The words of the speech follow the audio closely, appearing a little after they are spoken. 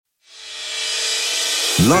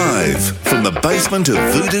Live from the basement of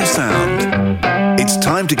Voodoo Sound, it's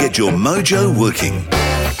time to get your mojo working.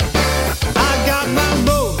 I got my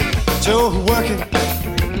mojo working,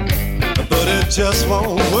 but it just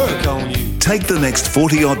won't work on you. Take the next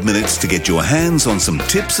 40-odd minutes to get your hands on some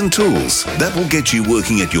tips and tools that will get you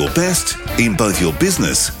working at your best in both your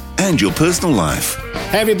business and your personal life.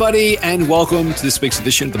 Hey everybody, and welcome to this week's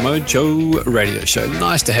edition of the Mojo Radio Show.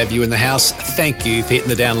 Nice to have you in the house. Thank you for hitting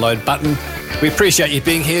the download button. We appreciate you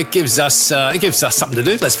being here. It gives us something to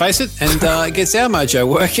do, let's face it, and it gets our mojo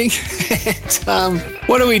working. And,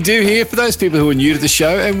 what do we do here for those people who are new to the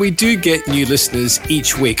show? And we do get new listeners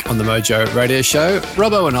each week on the Mojo Radio Show.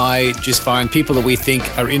 Robbo and I just find people that we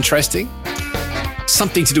think are interesting,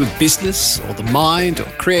 something to do with business or the mind or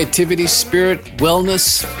creativity, spirit,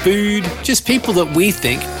 wellness, food, just people that we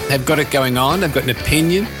think have got it going on, they've got an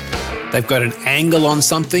opinion, they've got an angle on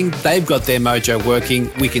something, they've got their mojo working.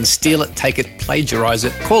 We can steal it, take it, plagiarize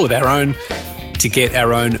it, call it our own to get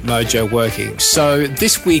our own mojo working. So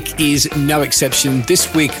this week is no exception.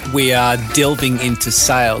 This week we are delving into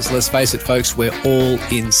sales. Let's face it, folks, we're all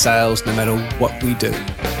in sales no matter what we do.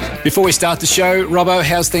 Before we start the show, Robbo,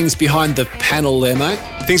 how's things behind the panel there, mate?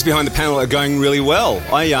 Things behind the panel are going really well.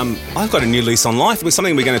 I've got a new lease on life. It was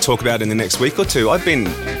something we're going to talk about in the next week or two. I've been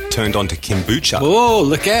turned on to kombucha. Oh,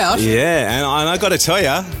 look out. Yeah, and I got to tell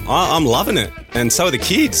you, I'm loving it. And so are the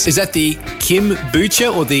kids. Is that the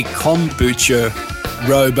kombucha or the kombucha,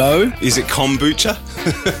 Robo? Is it kombucha?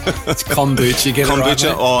 It's kombucha. Get kombucha. It right,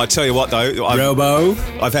 mate? Oh, I tell you what, though. Robo.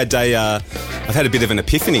 I've had a bit of an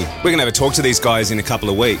epiphany. We're going to have a talk to these guys in a couple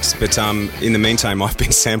of weeks, but in the meantime, I've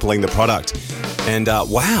been sampling the product. And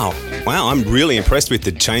wow, I'm really impressed with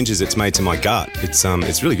the changes it's made to my gut.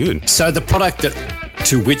 It's really good. So the product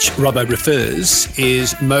to which Robbo refers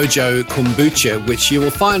is Mojo Kombucha, which you will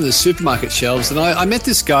find in the supermarket shelves. And I met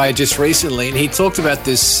this guy just recently, and he talked about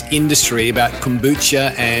this industry, about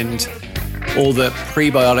kombucha and all the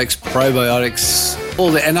prebiotics, probiotics,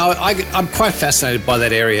 all that. And I'm quite fascinated by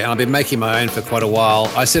that area, and I've been making my own for quite a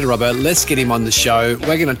while. I said to Robbo, let's get him on the show.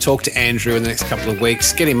 We're going to talk to Andrew in the next couple of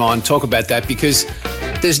weeks, get him on, talk about that, because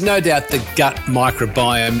there's no doubt the gut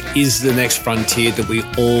microbiome is the next frontier that we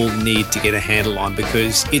all need to get a handle on,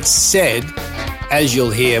 because it's said, as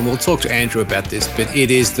you'll hear, and we'll talk to Andrew about this, but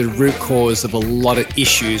it is the root cause of a lot of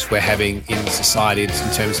issues we're having in society in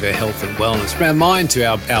terms of our health and wellness, from our mind to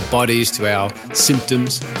our bodies to our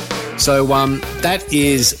symptoms. So that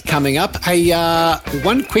is coming up. Hey,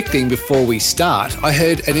 one quick thing before we start. I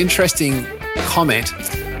heard an interesting comment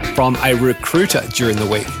from a recruiter during the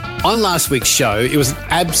week. On last week's show, it was an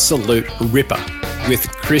absolute ripper with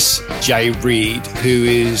Chris J. Reed, who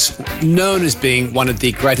is known as being one of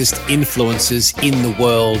the greatest influencers in the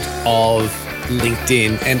world of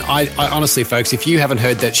LinkedIn. And I honestly, folks, if you haven't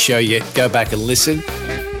heard that show yet, go back and listen.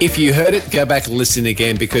 If you heard it, go back and listen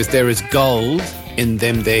again, because there is gold in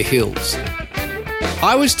them there hills.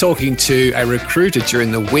 I was talking to a recruiter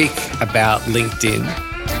during the week about LinkedIn,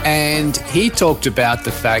 and he talked about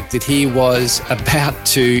the fact that he was about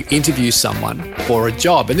to interview someone for a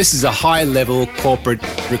job. And this is a high-level corporate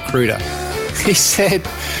recruiter. He said,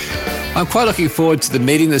 I'm quite looking forward to the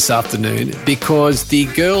meeting this afternoon, because the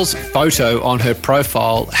girl's photo on her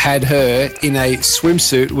profile had her in a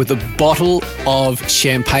swimsuit with a bottle of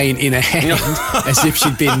champagne in her hand as if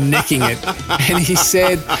she'd been necking it. And he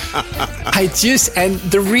said, and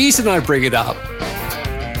the reason I bring it up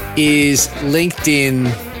is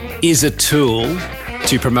LinkedIn is a tool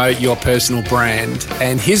to promote your personal brand.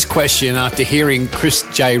 And his question, after hearing Chris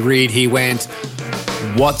J. Reed, he went,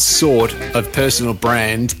 what sort of personal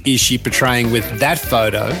brand is she portraying with that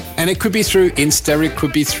photo? And it could be through Insta, it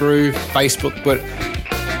could be through Facebook, but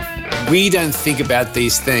we don't think about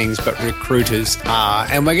these things, but recruiters are.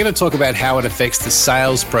 And we're going to talk about how it affects the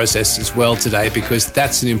sales process as well today, because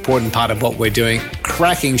that's an important part of what we're doing.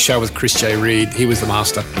 Cracking show with Chris J. Reed. He was the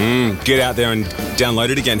master. Get out there and download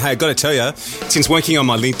it again. Hey, I've got to tell you, since working on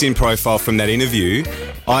my LinkedIn profile from that interview,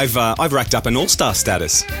 I've racked up an all-star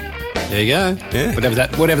status. There you go. Yeah.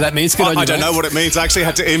 Whatever that means. Good on you, I don't mate. know what it means. I actually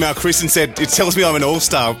had to email Chris and said, it tells me I'm an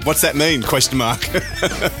all-star. What's that mean? ?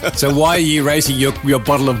 So why are you raising your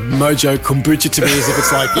bottle of Mojo Kombucha to me as if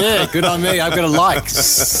it's like, yeah, good on me, I've got a like.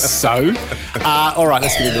 So, all right,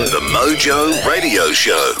 let's get into it. The Mojo Radio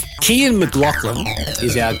Show. Cian McLoughlin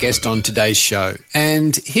is our guest on today's show.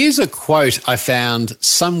 And here's a quote I found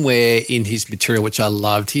somewhere in his material, which I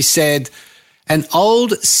loved. He said, an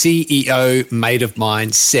old CEO mate of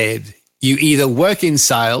mine said, you either work in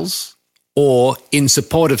sales or in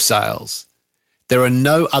support of sales. There are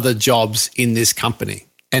no other jobs in this company.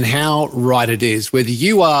 And how right it is, whether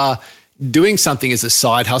you are doing something as a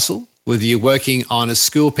side hustle whether you're working on a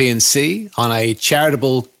school P&C, on a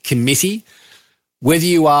charitable committee, whether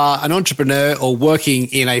you are an entrepreneur or working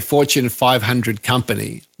in a Fortune 500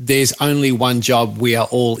 company, there's only one job we are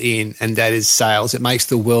all in, and that is sales. It makes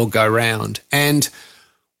the world go round. And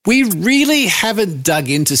we really haven't dug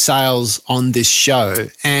into sales on this show.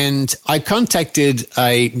 And I contacted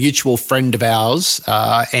a mutual friend of ours,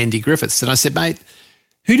 Andy Griffiths, and I said, mate,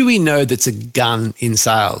 who do we know that's a gun in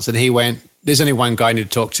sales? And he went, there's only one guy I need to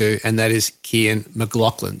talk to, and that is Cian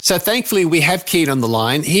McLoughlin. So thankfully, we have Cian on the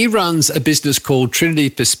line. He runs a business called Trinity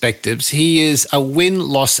Perspectives. He is a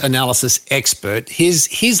win-loss analysis expert.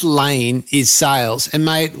 His lane is sales. And,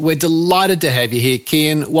 mate, we're delighted to have you here.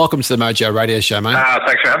 Cian, welcome to the Mojo Radio Show, mate.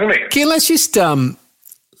 Thanks for having me. Cian, let's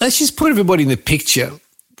just put everybody in the picture.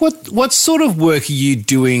 What sort of work are you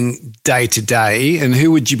doing day to day, and who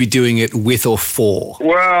would you be doing it with or for?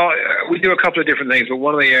 Well, we do a couple of different things, but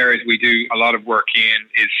one of the areas we do a lot of work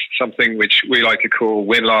in is something which we like to call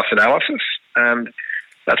win-loss analysis. And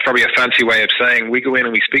that's probably a fancy way of saying we go in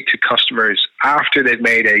and we speak to customers after they've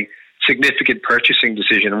made a significant purchasing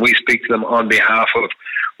decision, and we speak to them on behalf of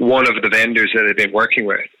one of the vendors that they've been working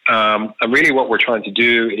with. And really what we're trying to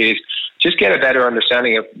do is just get a better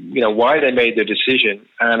understanding of, why they made their decision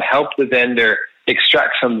and help the vendor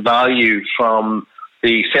extract some value from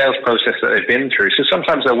the sales process that they've been through. So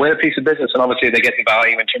sometimes they'll win a piece of business, and obviously they get the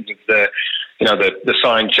value in terms of the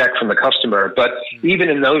signed check from the customer. But even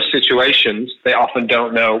in those situations, they often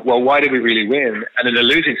don't know, well, why did we really win? And in a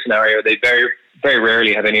losing scenario, they very, very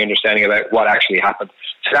rarely have any understanding about what actually happened.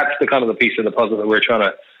 So that's the kind of the piece of the puzzle that we're trying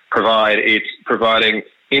to provide. It's providing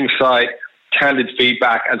insight, candid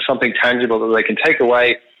feedback, and something tangible that they can take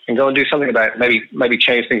away and go and do something about, maybe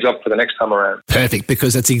change things up for the next time around. Perfect,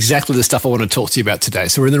 because that's exactly the stuff I want to talk to you about today.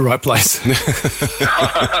 So we're in the right place.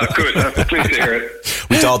 Good. Pleased to hear it.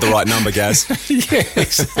 We dialed the right number, Gaz. Yeah,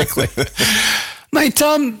 exactly. Mate,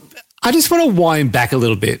 I just want to wind back a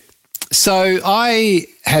little bit. So I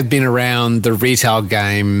have been around the retail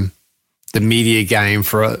game, the media game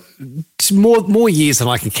for more years than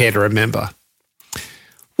I can care to remember.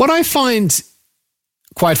 What I find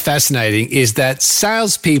quite fascinating is that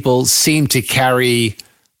salespeople seem to carry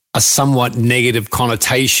a somewhat negative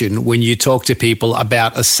connotation when you talk to people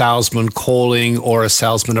about a salesman calling or a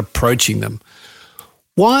salesman approaching them.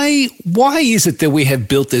 Why is it that we have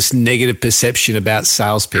built this negative perception about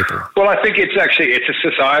salespeople? Well, I think it's a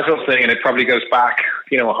societal thing, and it probably goes back,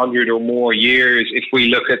 100 or more years. If we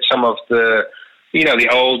look at some of the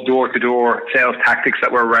old door-to-door sales tactics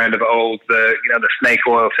that were around of old, the snake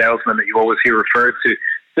oil salesman that you always hear referred to.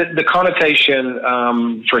 The connotation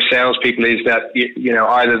for salespeople is that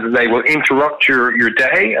either they will interrupt your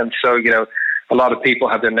day, and so a lot of people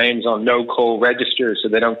have their names on no-call registers, so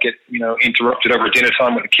they don't get interrupted over dinner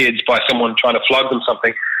time with the kids by someone trying to flog them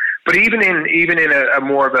something. But even in a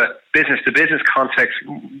more of a business-to-business context,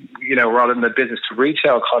 rather than the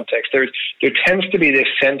business-to-retail context, there tends to be this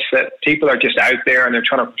sense that people are just out there and they're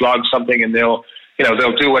trying to flog something, and they'll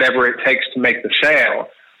do whatever it takes to make the sale.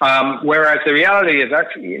 Whereas the reality is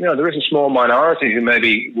actually, there is a small minority who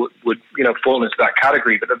maybe would fall into that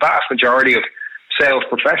category, but the vast majority of sales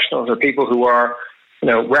professionals are people who are,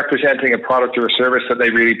 representing a product or a service that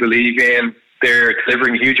they really believe in. They're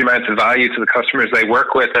delivering huge amounts of value to the customers they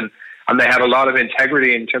work with, and they have a lot of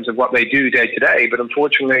integrity in terms of what they do day to day. But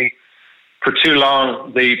unfortunately, for too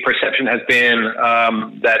long, the perception has been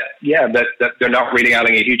that they're not really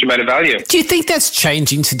adding a huge amount of value. Do you think that's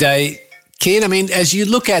changing today, Cian? I mean, as you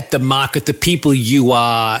look at the market, the people you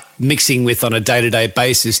are mixing with on a day-to-day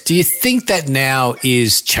basis, do you think that now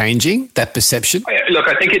is changing, that perception? Look,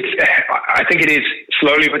 I think it is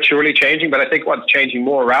slowly but surely changing, but I think what's changing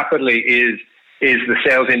more rapidly is the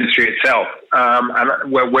sales industry itself.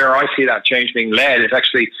 And where I see that change being led is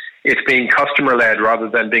actually it's being customer-led rather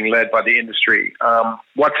than being led by the industry.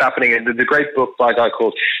 What's happening, and there's a great book by a guy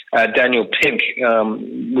called Daniel Pink,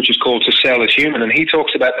 which is called To Sell is Human, and he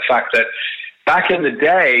talks about the fact that back in the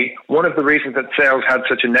day, one of the reasons that sales had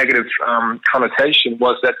such a negative connotation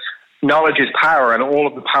was that knowledge is power, and all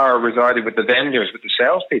of the power resided with the vendors, with the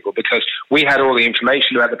salespeople, because we had all the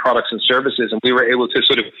information about the products and services, and we were able to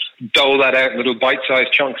sort of dole that out in little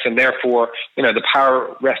bite-sized chunks, and therefore, the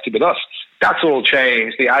power rested with us. That's all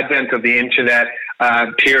changed. The advent of the internet,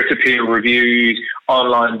 peer-to-peer reviews,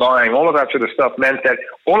 online buying, all of that sort of stuff meant that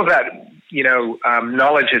all of that,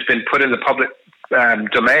 knowledge has been put in the public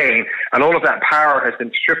domain, and all of that power has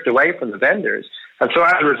been stripped away from the vendors. And so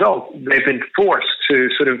as a result, they've been forced to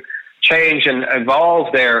sort of change and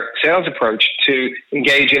evolve their sales approach to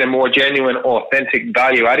engage in a more genuine, authentic,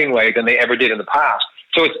 value-adding way than they ever did in the past.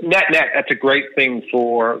 So it's net, that's a great thing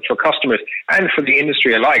for customers and for the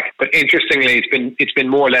industry alike. But interestingly, it's been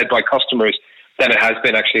more led by customers than it has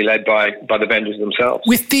been actually led by the vendors themselves.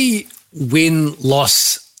 With the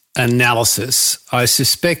win-loss analysis, I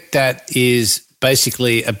suspect that is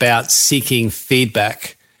basically about seeking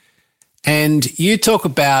feedback. And you talk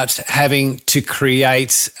about having to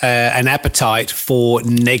create an appetite for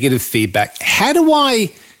negative feedback. How do I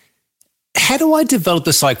develop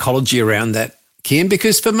the psychology around that, Cian?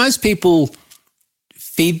 Because for most people,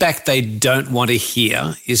 feedback they don't want to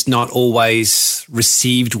hear is not always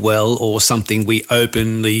received well or something we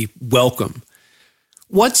openly welcome.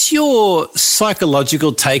 What's your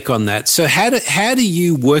psychological take on that? So how do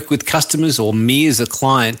you work with customers or me as a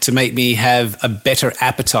client to make me have a better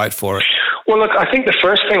appetite for it? Well, look, I think the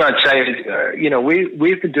first thing I'd say is,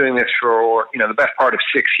 we've been doing this for, the best part of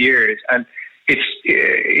 6 years, and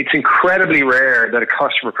it's incredibly rare that a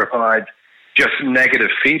customer provides just negative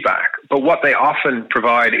feedback. But what they often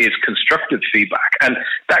provide is constructive feedback. And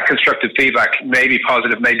that constructive feedback may be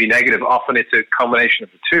positive, may be negative. Often it's a combination of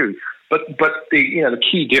the two. But the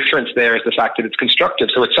key difference there is the fact that it's constructive.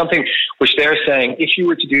 So it's something which they're saying, if you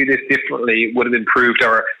were to do this differently, it would have improved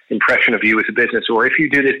our impression of you as a business, or if you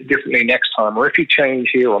do this differently next time, or if you change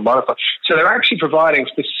here or modify. So they're actually providing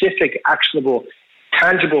specific, actionable,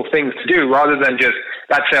 tangible things to do rather than just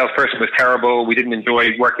that salesperson was terrible, we didn't enjoy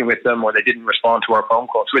working with them, or they didn't respond to our phone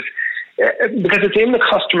call. So because it's in the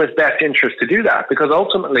customer's best interest to do that, because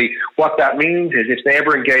ultimately what that means is if they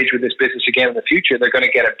ever engage with this business again in the future, they're going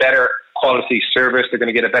to get a better quality service, they're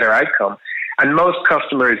going to get a better outcome. And most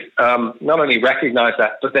customers not only recognize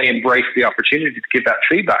that, but they embrace the opportunity to give that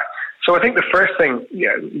feedback. So I think the first thing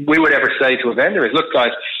we would ever say to a vendor is, look,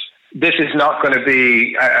 guys, this is not going to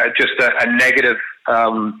be just a negative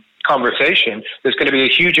conversation. There's going to be a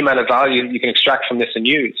huge amount of value that you can extract from this and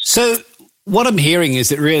use. So what I'm hearing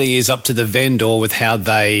is it really is up to the vendor with how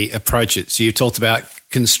they approach it. So you talked about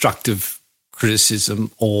constructive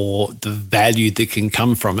criticism or the value that can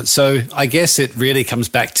come from it. So I guess it really comes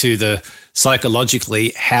back to the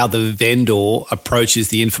psychologically how the vendor approaches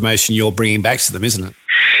the information you're bringing back to them, isn't it?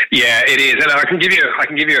 Yeah, it is. And I can give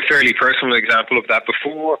you a fairly personal example of that.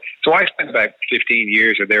 So I spent about 15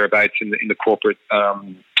 years or thereabouts in the corporate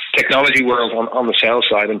technology world on the sales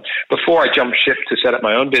side. And before I jumped ship to set up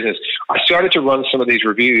my own business, I started to run some of these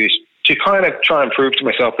reviews to kind of try and prove to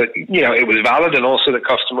myself that, it was valid, and also that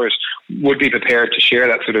customers would be prepared to share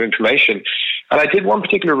that sort of information. And I did one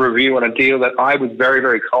particular review on a deal that I was very,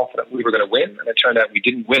 very confident we were going to win, and it turned out we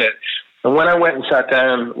didn't win it. And when I went and sat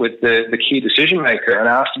down with the key decision maker and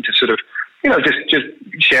asked him to sort of, just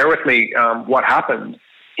share with me what happened,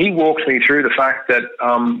 he walked me through the fact that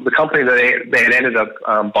the company that they had ended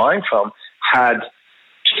up buying from had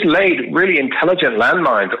just laid really intelligent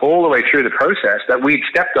landmines all the way through the process that we'd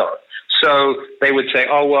stepped on. So they would say,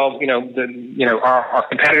 oh, well, our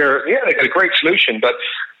competitor, they got a great solution, but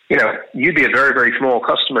you'd be a very, very small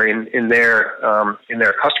customer in their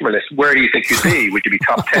customer list. Where do you think you'd be? Would you be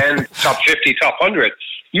top 10, top 50, top 100?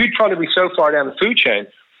 You'd probably be so far down the food chain,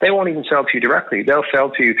 they won't even sell to you directly. They'll sell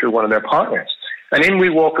to you through one of their partners. And in we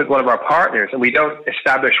walk with one of our partners, and we don't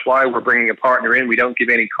establish why we're bringing a partner in. We don't give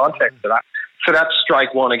any context to that. So that's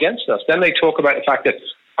strike one against us. Then they talk about the fact that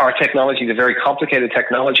our technology is a very complicated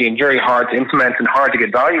technology and very hard to implement and hard to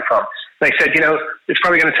get value from. They said, it's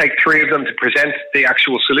probably going to take 3 of them to present the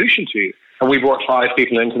actual solution to you. And we brought 5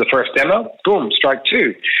 people into the first demo. Boom, strike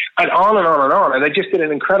 2. And on and on and on. And they just did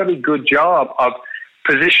an incredibly good job of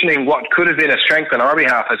positioning what could have been a strength on our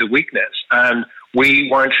behalf as a weakness. And we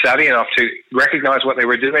weren't savvy enough to recognize what they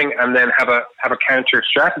were doing and then have a counter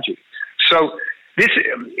strategy. So this,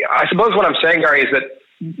 I suppose what I'm saying, Gary, is that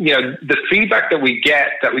the feedback that we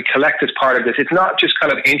get, that we collect as part of this, it's not just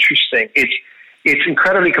kind of interesting. It's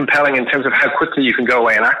incredibly compelling in terms of how quickly you can go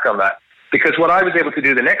away and act on that. Because what I was able to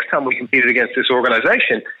do the next time we competed against this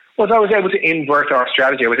organization was I was able to invert our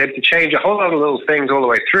strategy. I was able to change a whole lot of little things all the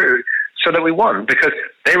way through so that we won, because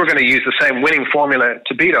they were going to use the same winning formula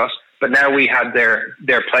to beat us, but now we had their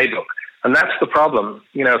playbook. And that's the problem.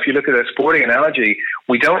 If you look at a sporting analogy,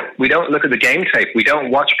 we don't look at the game tape. We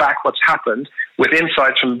don't watch back what's happened with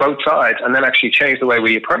insights from both sides and then actually change the way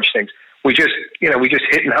we approach things. We just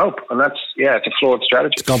hit and hope. And that's, it's a flawed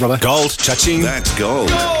strategy. Gold, brother. Gold, cha-ching. That's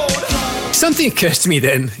gold. Something occurs to me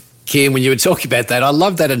then, Cian, when you were talking about that. I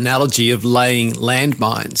love that analogy of laying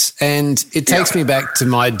landmines. And it takes me back to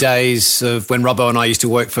my days of when Robbo and I used to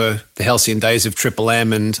work for the halcyon days of Triple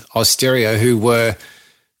M and Austereo, who were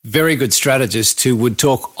very good strategists who would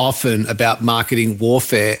talk often about marketing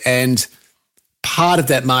warfare. And part of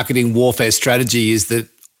that marketing warfare strategy is that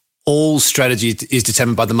all strategy is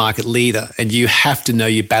determined by the market leader, and you have to know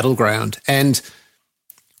your battleground. And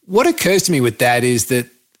what occurs to me with that is that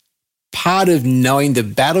part of knowing the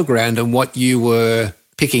battleground and what you were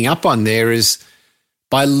picking up on there is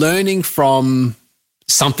by learning from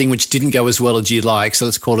something which didn't go as well as you like, so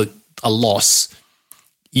let's call it a loss,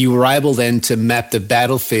 you were able then to map the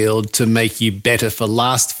battlefield to make you better for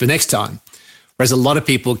next time. Whereas a lot of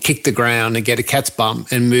people kick the ground and get a cat's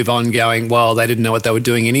bump and move on going, well, they didn't know what they were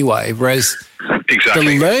doing anyway. Whereas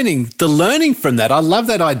exactly. the learning from that, I love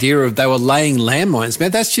that idea of they were laying landmines. Man,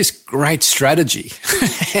 that's just great strategy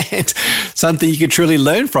and something you can truly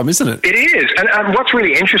learn from, isn't it? It is. And what's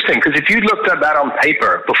really interesting, because if you looked at that on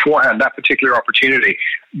paper beforehand, that particular opportunity,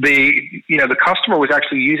 the customer was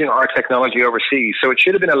actually using our technology overseas. So it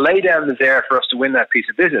should have been a lay down the there for us to win that piece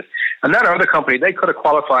of business. And that other company, they could have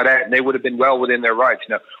qualified out and they would have been well within their rights.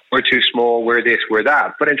 We're too small, we're this, we're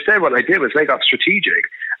that. But instead what they did was they got strategic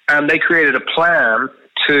and they created a plan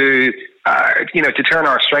to turn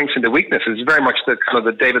our strengths into weaknesses, very much the kind of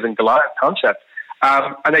the David and Goliath concept.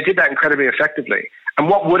 And they did that incredibly effectively. And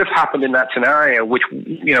what would have happened in that scenario, which,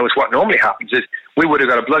 is what normally happens, is we would have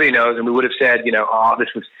got a bloody nose and we would have said,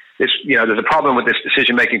 there's a problem with this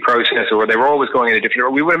decision-making process, or they were always going in a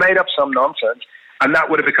different, we would have made up some nonsense. And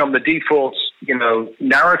that would have become the default,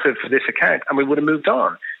 narrative for this account, and we would have moved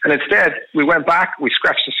on. And instead, we went back, we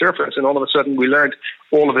scratched the surface, and all of a sudden we learned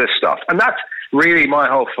all of this stuff. And that's really my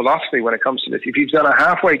whole philosophy when it comes to this. If you've done a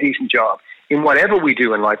halfway decent job in whatever we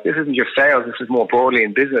do in life, this isn't just sales, this is more broadly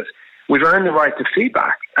in business, we've earned the right to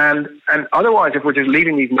feedback. And otherwise, if we're just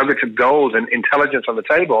leaving these nuggets of gold and intelligence on the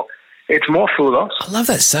table, it's more foolish. I love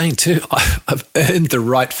that saying too. I've earned the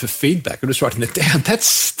right for feedback. I'm just writing it down.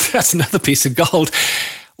 That's another piece of gold.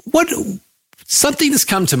 Something that's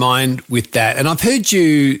come to mind with that, and I've heard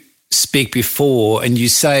you speak before, and you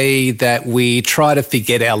say that we try to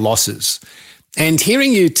forget our losses. And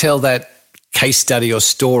hearing you tell that case study or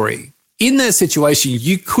story, in that situation,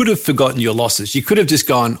 you could have forgotten your losses. You could have just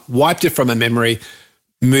gone, wiped it from a memory,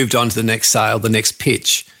 moved on to the next sale, the next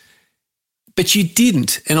pitch. But you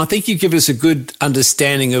didn't. And I think you give us a good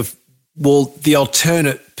understanding of, the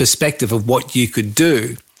alternate perspective of what you could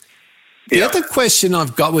do. The other question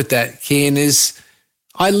I've got with that, Cian, is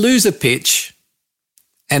I lose a pitch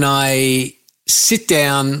and I sit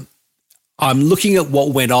down, I'm looking at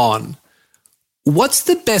what went on. What's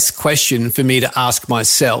the best question for me to ask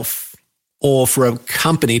myself or for a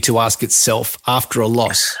company to ask itself after a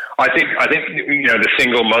loss? I think the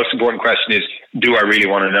single most important question is, do I really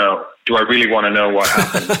want to know? Do I really want to know what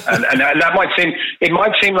happened? and that might seem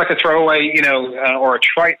like a throwaway, or a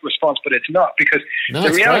trite response, but it's not, because the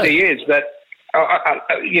reality is that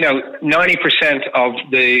 90% of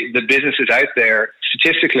the businesses out there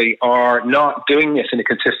statistically are not doing this in a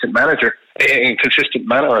consistent manner,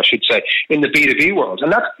 I should say, in the B2B world.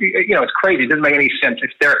 And that's, it's crazy. It doesn't make any sense. If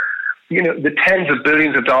they're, the tens of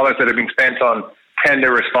billions of dollars that are being spent on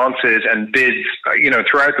tender responses and bids,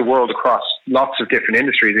 throughout the world across lots of different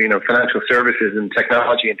industries, financial services and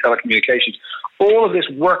technology and telecommunications, all of this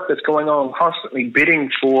work that's going on constantly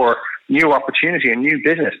bidding for new opportunity and new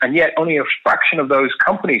business. And yet only a fraction of those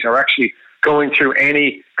companies are actually going through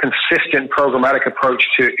any consistent programmatic approach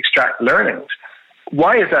to extract learnings.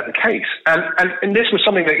 Why is that the case? And this was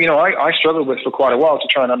something that, I struggled with for quite a while to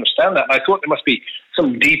try and understand that. And I thought there must be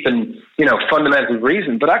some deep and, fundamental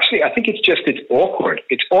reason. But actually, I think it's awkward.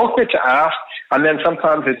 It's awkward to ask, and then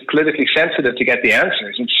sometimes it's politically sensitive to get the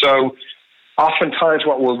answers. And so oftentimes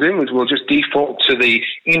what we'll do is we'll just default to the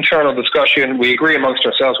internal discussion. We agree amongst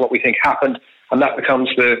ourselves what we think happened, and that becomes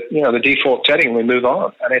the default setting. We move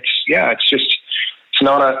on. And it's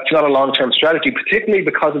not a long-term strategy, particularly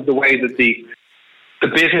because of the way that the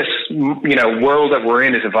business, world that we're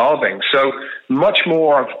in is evolving. So much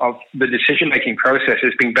more of the decision-making process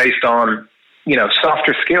is being based on,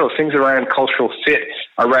 softer skills, things around cultural fit,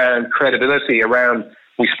 around credibility, around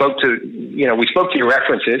we spoke to your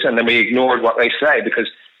references and then we ignored what they say because,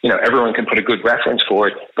 everyone can put a good reference for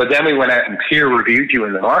it. But then we went out and peer reviewed you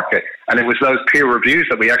in the market. And it was those peer reviews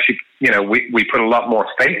that we actually, we put a lot more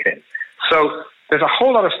faith in. So there's a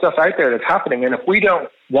whole lot of stuff out there that's happening. And if we don't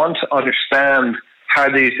want to understand how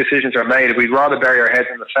these decisions are made, if we'd rather bury our heads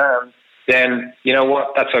in the sand, then you know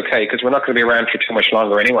what, that's okay, because we're not going to be around for too much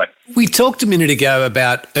longer anyway. We talked a minute ago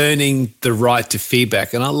about earning the right to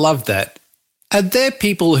feedback, and I love that. Are there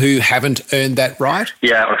people who haven't earned that right?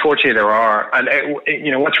 Yeah, unfortunately there are. And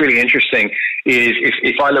what's really interesting is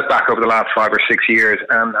if I look back over the last 5 or 6 years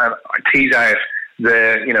and I tease out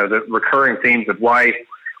the recurring themes of why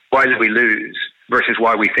why did we lose versus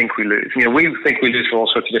why we think we lose. We think we lose for all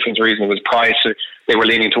sorts of different reasons. It was price, they were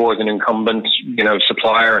leaning towards an incumbent,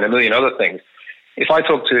 supplier, and a million other things. If I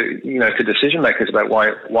talk to decision makers about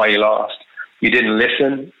why you lost, you didn't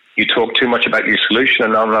listen. You talked too much about your solution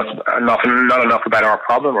and not enough about our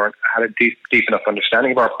problem, or had a deep enough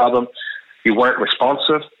understanding of our problem. You weren't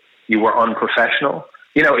responsive. You were unprofessional.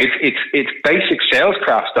 It's basic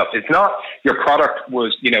salescraft stuff. It's not your product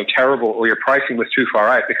was terrible or your pricing was too far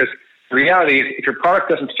out, because the reality is, if your product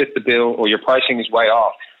doesn't fit the bill or your pricing is way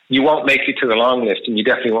off, you won't make it to the long list, and you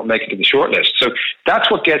definitely won't make it to the short list. So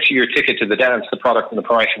that's what gets you your ticket to the dance, the product and the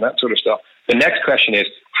price and that sort of stuff. The next question is,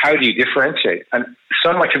 how do you differentiate? And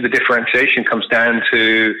so much of the differentiation comes down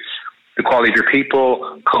to the quality of your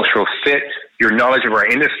people, cultural fit, your knowledge of our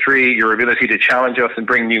industry, your ability to challenge us and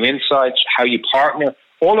bring new insights, how you partner,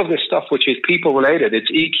 all of this stuff, which is people related.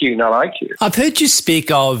 It's EQ, not IQ. I've heard you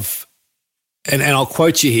speak of, and I'll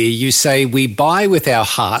quote you here, you say, we buy with our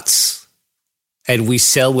hearts and we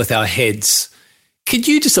sell with our heads. Could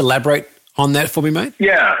you just elaborate on that for me, mate?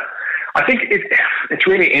 Yeah. I think it's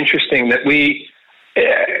really interesting that we,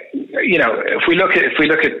 if we look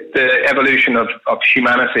at the evolution of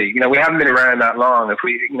humanity, we haven't been around that long. If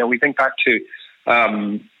we think back to,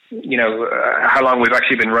 how long we've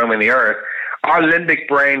actually been roaming the earth, our limbic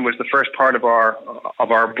brain was the first part of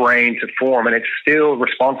our brain to form, and it's still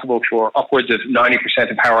responsible for upwards of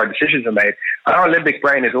 90% of how our decisions are made. And our limbic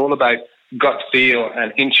brain is all about gut feel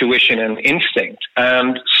and intuition and instinct.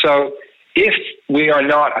 And so if we are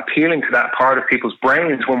not appealing to that part of people's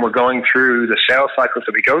brains when we're going through the sales cycles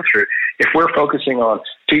that we go through, if we're focusing on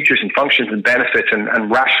features and functions and benefits and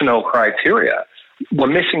rational criteria, we're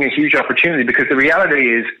missing a huge opportunity, because the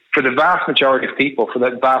reality is, for the vast majority of people, for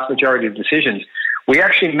the vast majority of decisions, we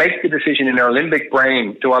actually make the decision in our limbic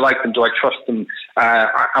brain. Do I like them? Do I trust them?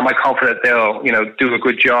 Am I confident they'll, do a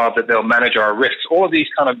good job, that they'll manage our risks? All of these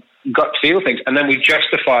kind of gut feel things. And then we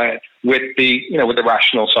justify it with the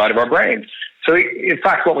rational side of our brain. So in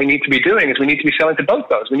fact, what we need to be doing is we need to be selling to both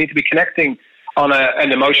those. We need to be connecting on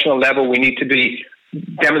an emotional level. We need to be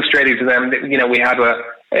demonstrating to them that, we have a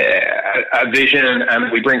vision,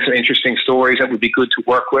 and we bring some interesting stories that would be good to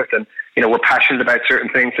work with. And, we're passionate about certain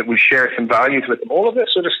things, that we share some values with them, all of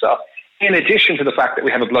this sort of stuff, in addition to the fact that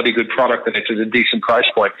we have a bloody good product and it's at a decent price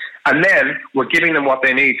point. And then we're giving them what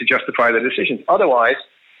they need to justify their decisions. Otherwise,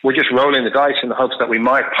 we're just rolling the dice in the hopes that we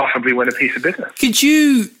might possibly win a piece of business. Could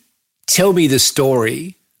you tell me the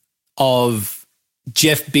story of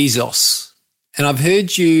Jeff Bezos? And I've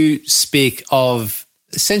heard you speak of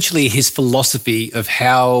essentially his philosophy of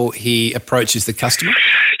how he approaches the customer.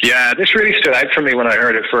 Yeah, this really stood out for me when I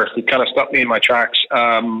heard it first. It kind of stopped me in my tracks.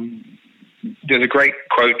 There's a great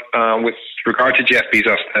quote with regard to Jeff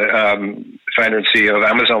Bezos, founder and CEO of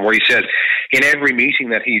Amazon, where he said, in every meeting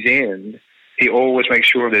that he's in, he always makes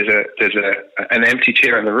sure there's an empty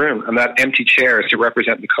chair in the room, and that empty chair is to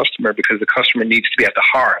represent the customer, because the customer needs to be at the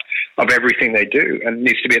heart of everything they do, and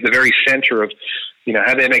needs to be at the very center of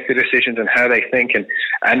how they make the decisions and how they think. And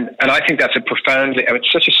I think that's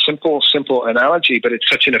it's such a simple analogy, but it's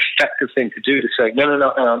such an effective thing to do, to say,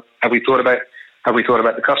 no. Have we thought about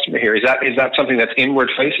the customer here? Is that something that's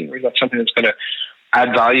inward facing, or is that something that's going to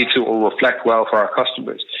add value to or reflect well for our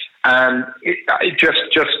customers? And just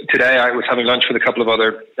today, I was having lunch with a couple of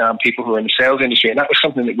other people who are in the sales industry, and that was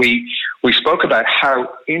something that we spoke about,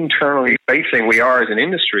 how internally facing we are as an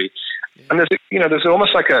industry. And there's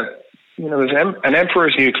almost like there's an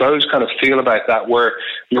emperor's new clothes kind of feel about that, where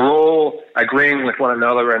you're all agreeing with one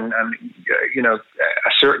another, and a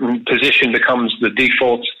certain position becomes the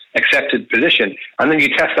default accepted position. And then you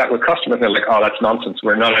test that with customers, and they're like, oh, that's nonsense.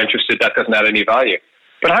 We're not interested. That doesn't add any value.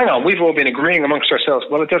 But hang on, we've all been agreeing amongst ourselves.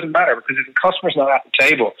 Well, it doesn't matter, because if the customer's not at the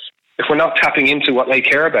table, if we're not tapping into what they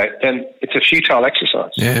care about, then it's a futile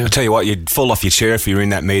exercise. Yeah, I'll tell you what, you'd fall off your chair if you were in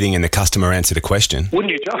that meeting and the customer answered a question.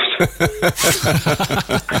 Wouldn't you just?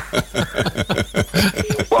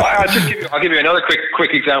 Well, I'll give you another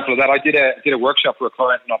quick example of that. I did a workshop for a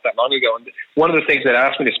client not that long ago, and one of the things that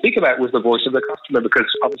asked me to speak about was the voice of the customer, because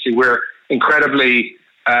obviously we're incredibly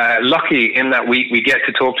lucky in that we get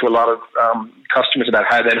to talk to a lot of customers about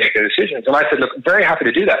how they make their decisions. And I said, look, very happy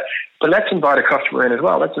to do that, but let's invite a customer in as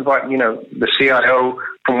well. Let's invite, the CIO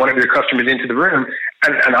from one of your customers into the room,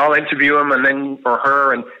 and I'll interview him, and then, or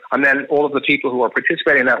her, and then all of the people who are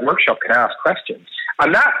participating in that workshop can ask questions.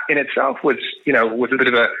 And that in itself was a bit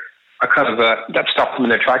of a kind of that stopped them in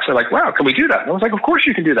their tracks. They're like, wow, can we do that? And I was like, of course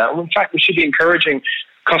you can do that. Well, in fact, we should be encouraging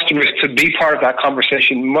customers to be part of that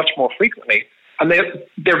conversation much more frequently. And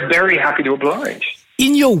they're very happy to oblige.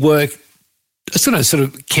 In your work, I just want to sort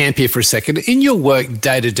of camp here for a second. In your work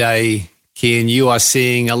day to day, Cian, you are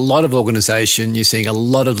seeing a lot of organisation, you're seeing a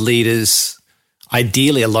lot of leaders,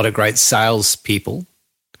 ideally a lot of great salespeople.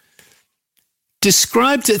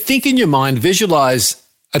 Think in your mind, visualize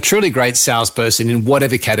a truly great salesperson in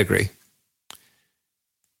whatever category.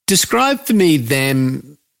 Describe for me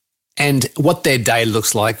them and what their day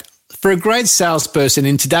looks like. For a great salesperson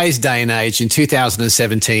in today's day and age, in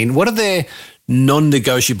 2017, what are their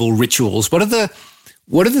non-negotiable rituals? What are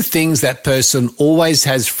the things that person always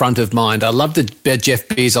has front of mind? I love the Jeff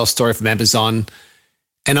Bezos story from Amazon,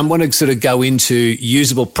 and I'm going to sort of go into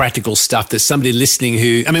usable, practical stuff. There's somebody listening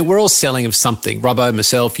we're all selling of something. Robbo,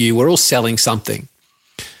 myself, you, we're all selling something.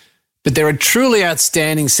 But there are truly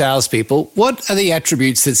outstanding salespeople. What are the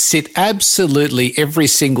attributes that sit absolutely every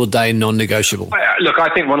single day non-negotiable? Look,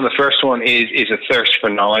 I think one of the first one is a thirst for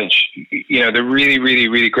knowledge. The really, really,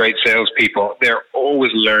 really great salespeople, they're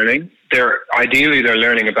always learning. They're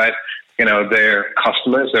learning about, their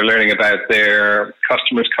customers. They're learning about their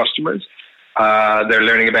customers' customers. They're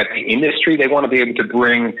learning about the industry. They want to be able to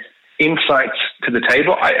bring insights to the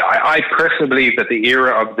table. I personally believe that the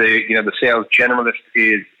era of the sales generalist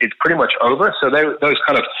is pretty much over. So those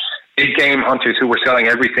kind of big game hunters who were selling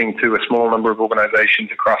everything to a small number of organizations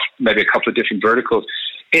across maybe a couple of different verticals,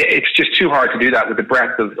 it's just too hard to do that with the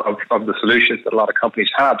breadth of the solutions that a lot of companies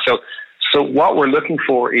have. So what we're looking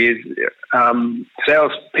for is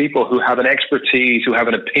sales people who have an expertise, who have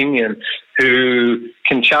an opinion, who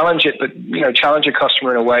can challenge it, but challenge a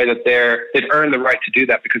customer in a way that they've earned the right to do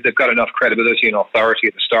that because they've got enough credibility and authority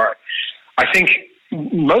at the start. I think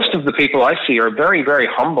most of the people I see are very, very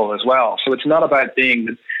humble as well. So it's not about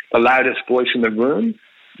being the loudest voice in the room.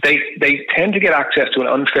 They tend to get access to an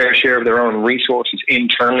unfair share of their own resources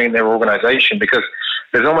internally in their organization because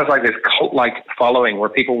there's almost like this cult-like following where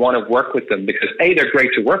people want to work with them because A, they're great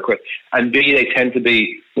to work with, and B, they tend to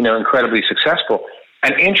be, incredibly successful.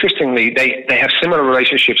 And interestingly, they have similar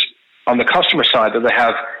relationships on the customer side that they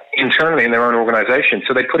have internally in their own organization.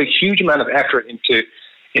 So they put a huge amount of effort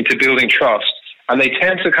into building trust, and they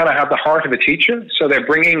tend to kind of have the heart of a teacher. So they're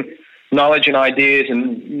bringing knowledge and ideas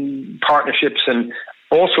and partnerships and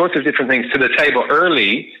all sorts of different things to the table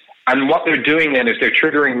early. And what they're doing then is they're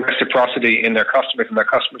triggering reciprocity in their customers, and their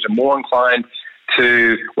customers are more inclined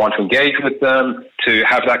to want to engage with them, to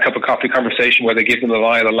have that cup of coffee conversation where they give them the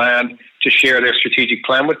lie of the land, to share their strategic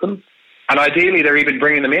plan with them. And ideally, they're even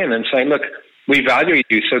bringing them in and saying, look, we value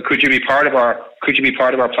you, so could you be part of our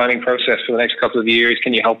planning process for the next couple of years?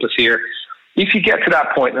 Can you help us here? If you get to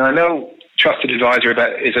that point, and I know trusted advisor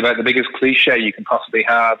is about the biggest cliche you can possibly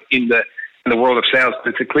have in the world of sales,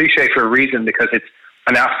 but it's a cliche for a reason because it's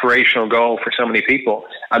an aspirational goal for so many people.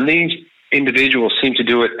 And these individuals seem to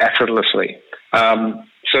do it effortlessly.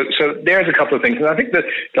 So there's a couple of things. And I think that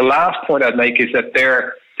the last point I'd make is that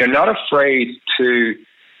they're not afraid to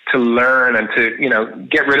learn and to,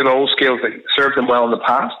 get rid of old skills that served them well in the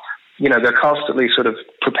past. They're constantly sort of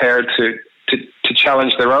prepared to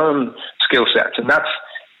challenge their own skill sets. And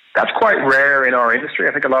that's quite rare in our industry.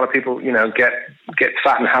 I think a lot of people, get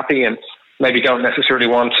fat and happy and maybe don't necessarily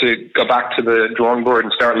want to go back to the drawing board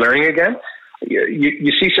and start learning again.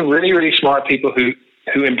 You see some really, really smart people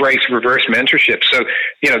who embrace reverse mentorship. So,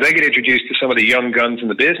 they get introduced to some of the young guns in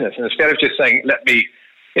the business. And instead of just saying, let me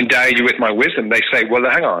endow you with my wisdom, they say, well,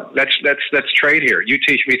 hang on, let's trade here. You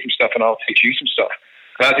teach me some stuff and I'll teach you some stuff.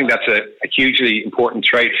 And I think that's a hugely important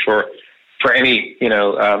trait for any,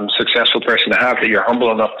 successful person to have, that you're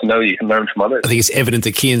humble enough to know you can learn from others. I think it's evident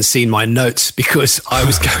that Cian's seen my notes because I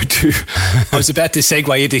was about to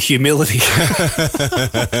segue into humility.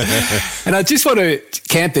 And I just want to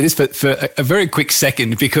camp this for a very quick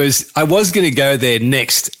second because I was going to go there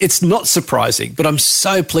next. It's not surprising, but I'm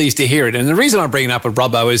so pleased to hear it. And the reason I bring it up with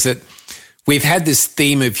Robbo is that we've had this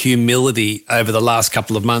theme of humility over the last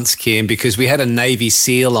couple of months, Cian, because we had a Navy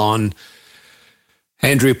SEAL on,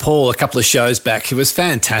 Andrew Paul, a couple of shows back. He was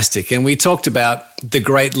fantastic. And we talked about the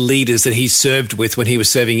great leaders that he served with when he was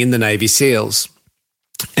serving in the Navy SEALs.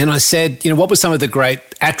 And I said, what were some of the great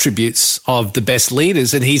attributes of the best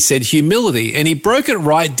leaders? And he said humility. And he broke it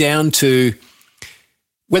right down to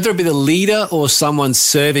whether it be the leader or someone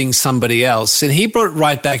serving somebody else. And he brought it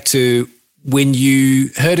right back to when you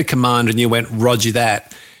heard a command and you went, Roger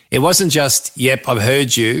that. It wasn't just, yep, I've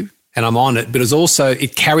heard you and I'm on it, but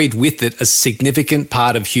it carried with it a significant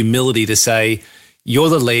part of humility to say, you're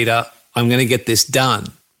the leader, I'm going to get this done.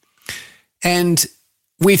 And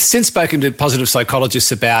we've since spoken to positive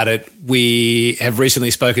psychologists about it. We have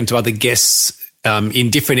recently spoken to other guests in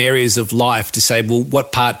different areas of life to say, well,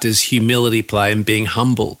 what part does humility play in being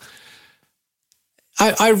humble?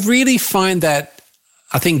 I really find that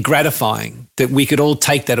I think, gratifying that we could all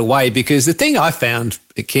take that away, because the thing I found,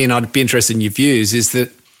 Cian, I'd be interested in your views, is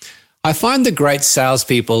that I find the great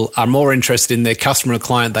salespeople are more interested in their customer or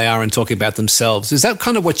client they are in talking about themselves. Is that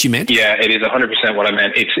kind of what you meant? Yeah, it is 100% what I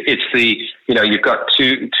meant. It's the, you've got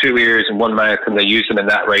two ears and one mouth, and they use them in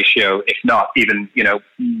that ratio, if not even,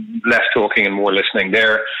 less talking and more listening.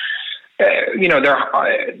 They're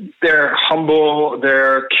humble,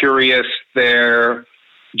 they're curious, they're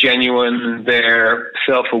genuine, they're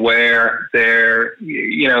self-aware, they're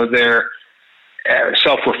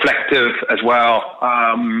self-reflective as well.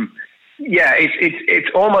 It's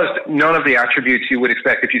almost none of the attributes you would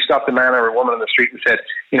expect if you stopped a man or a woman on the street and said,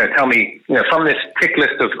 tell me, from this tick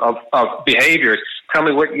list of behaviors, tell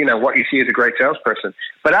me what you see as a great salesperson.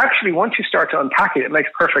 But actually, once you start to unpack it, it makes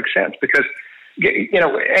perfect sense, because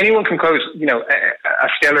anyone can close, a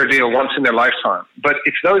stellar deal once in their lifetime. But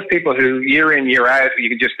it's those people who year in, year out,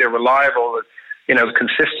 they're reliable,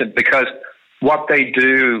 consistent, because what they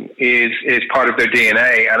do is part of their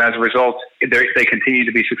DNA. And as a result, they continue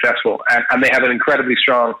to be successful. And they have an incredibly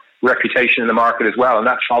strong reputation in the market as well. And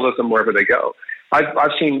that follows them wherever they go.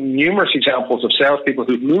 I've seen numerous examples of salespeople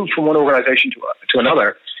who've moved from one organization to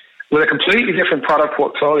another with a completely different product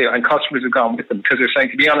portfolio, and customers have gone with them because they're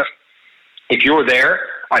saying, to be honest, if you're there,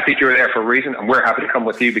 I think you're there for a reason, and we're happy to come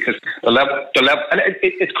with you, because the level, and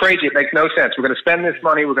it's crazy. It makes no sense. We're going to spend this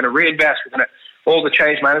money. We're going to reinvest. We're going to, all the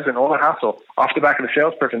change management, all the hassle off the back of the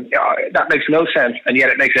salesperson. That makes no sense. And yet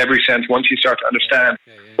it makes every sense once you start to understand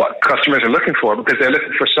what customers are looking for, because they're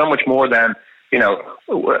looking for so much more than,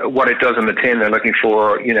 what it does in the tin. They're looking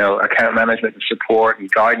for, account management and support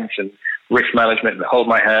and guidance and risk management and hold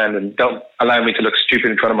my hand and don't allow me to look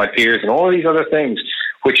stupid in front of my peers and all these other things,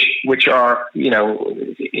 which are,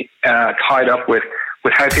 tied up with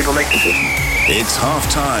how people make decisions. It's half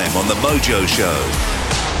time on the Mojo Show.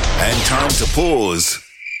 And time to pause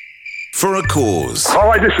for a cause.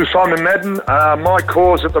 Hi, this is Simon Madden. My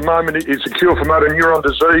cause at the moment is a cure for motor neuron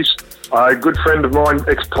disease. A good friend of mine,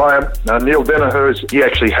 ex-player, Neil Danaher, he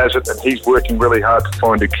actually has it, and he's working really hard to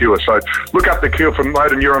find a cure. So look up the cure for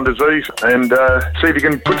motor neuron disease and see if you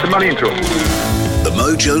can put some money into it. The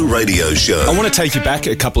Mojo Radio Show. I want to take you back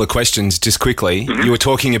a couple of questions just quickly. Mm-hmm. You were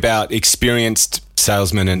talking about experienced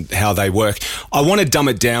salesmen and how they work. I want to dumb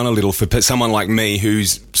it down a little for someone like me,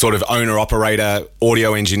 who's sort of owner, operator,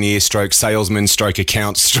 audio engineer, stroke salesman, stroke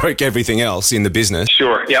account, stroke everything else in the business.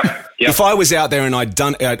 Sure, yep. If I was out there and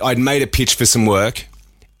I'd made a pitch for some work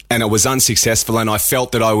and it was unsuccessful and I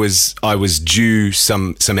felt that I was due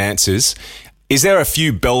some answers, is there a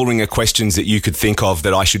few bell ringer questions that you could think of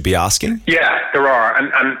that I should be asking? Yeah, there are,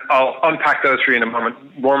 and I'll unpack those for you in a moment.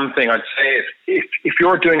 One thing I'd say is if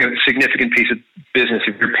you're doing a significant piece of business,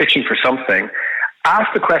 if you're pitching for something,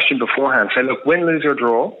 ask the question beforehand. Say, look, win, lose or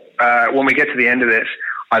draw, when we get to the end of this,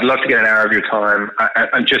 I'd love to get an hour of your time,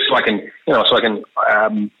 and just so I can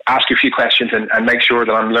ask you a few questions and make sure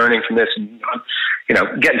that I'm learning from this and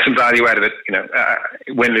getting some value out of it.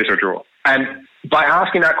 Win, lose or draw. And by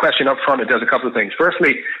asking that question up front, it does a couple of things.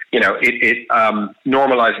 Firstly, it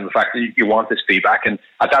normalizes the fact that you want this feedback, and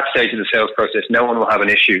at that stage of the sales process, no one will have an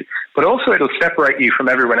issue. But also, it'll separate you from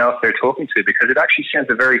everyone else they're talking to, because it actually sends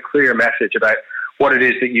a very clear message about what it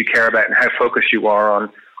is that you care about and how focused you are on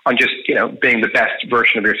just being the best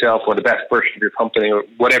version of yourself or the best version of your company or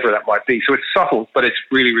whatever that might be. So it's subtle, but it's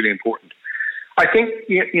really, really important. I think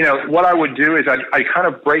what I would do is I kind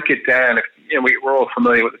of break it down. We're all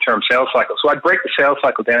familiar with the term sales cycle, so I'd break the sales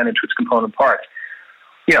cycle down into its component parts.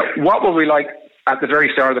 What were we like at the very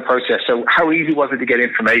start of the process? So how easy was it to get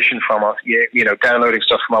information from us? Downloading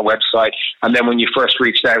stuff from our website, and then when you first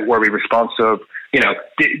reached out, were we responsive?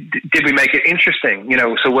 Did we make it interesting?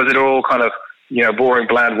 So was it all kind of boring,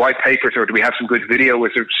 bland white papers, or do we have some good video?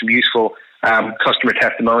 Was there some useful customer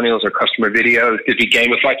testimonials or customer videos? Did we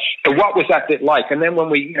gamify? So what was that bit like? And then when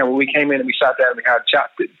we came in and we sat down and we had a chat,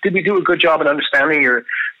 did we do a good job in understanding your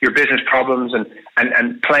business problems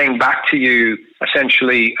and playing back to you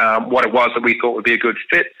essentially what it was that we thought would be a good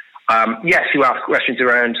fit? Yes, you ask questions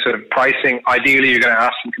around sort of pricing. Ideally, you're going to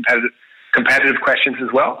ask some competitive questions as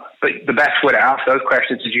well. But the best way to ask those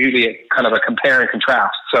questions is usually a kind of a compare and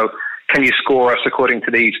contrast. So can you score us according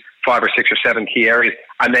to these 5 or 6 or 7 key areas?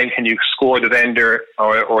 And then can you score the vendor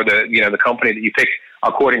or the company that you pick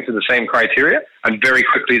according to the same criteria? And very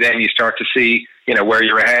quickly then you start to see, where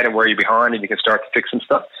you're ahead and where you're behind, and you can start to fix some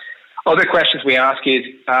stuff. Other questions we ask is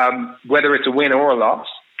whether it's a win or a loss.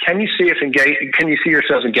 Can you see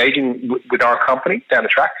yourselves engaging with our company down the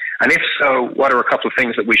track? And if so, what are a couple of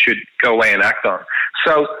things that we should go away and act on?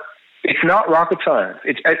 So it's not rocket science.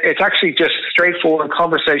 It's actually just straightforward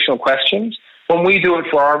conversational questions when we do it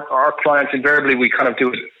for our clients, invariably we kind of do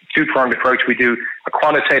a two-pronged approach. We do a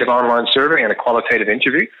quantitative online survey and a qualitative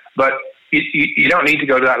interview, but you don't need to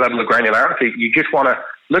go to that level of granularity. You just want to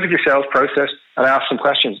look at your sales process and ask some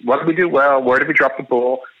questions. What did we do well? Where did we drop the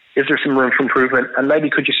ball? Is there some room for improvement? And maybe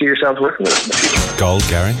could you see yourselves working with us in the future? Gold,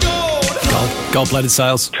 Gary. Gold-plated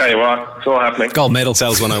sales. Tell you what, it's all happening. Gold medal.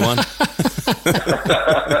 Sales 101.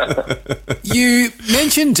 You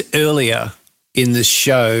mentioned earlier in the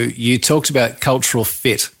show, you talked about cultural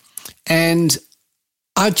fit. And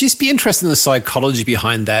I'd just be interested in the psychology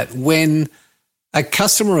behind that. When a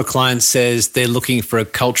customer or client says they're looking for a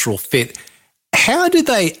cultural fit, how do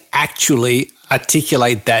they actually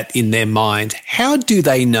articulate that in their mind? How do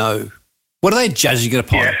they know? What are they judging it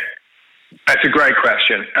upon? Yeah, that's a great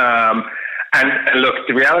question. And look,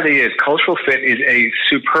 the reality is cultural fit is a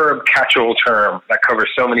superb catch-all term that covers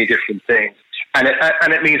so many different things. And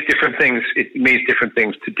it means different things. It means different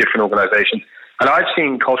things to different organizations. And I've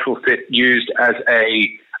seen cultural fit used as a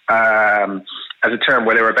term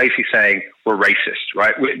where they were basically saying we're racist,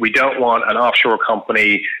 right? We don't want an offshore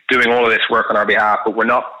company doing all of this work on our behalf, but we're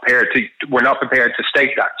not prepared to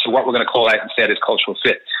state that. So what we're going to call out instead is cultural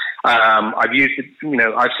fit. I've used it,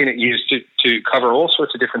 I've seen it used to cover all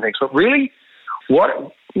sorts of different things. But really,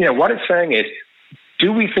 what it's saying is,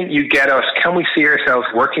 do we think you get us? Can we see ourselves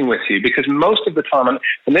working with you? Because most of the time,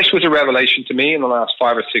 and this was a revelation to me in the last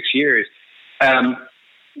 5 or 6 years,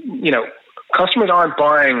 customers aren't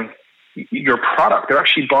buying your product. They're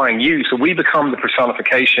actually buying you. So we become the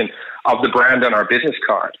personification of the brand on our business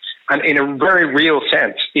card. And in a very real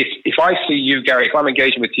sense, if I see you, Gary, if I'm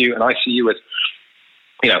engaging with you and I see you as,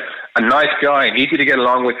 a nice guy and easy to get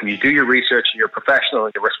along with, and you do your research and you're professional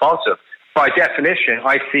and you're responsive, by definition,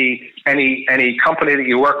 I see any company that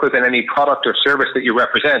you work with and any product or service that you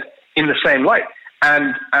represent in the same light.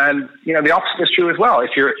 And the opposite is true as well.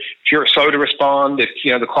 If you're slow to respond, if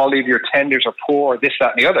the quality of your tenders are poor, this,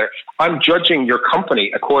 that, and the other, I'm judging your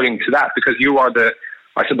company according to that because you're the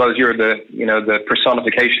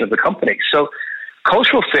personification of the company. So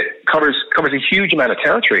cultural fit covers a huge amount of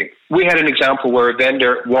territory. We had an example where a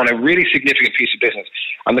vendor won a really significant piece of business,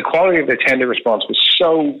 and the quality of their tender response was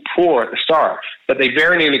so poor at the start that they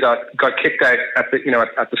very nearly got kicked out at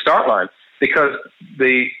the start line, because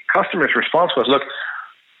the customer's response was, look,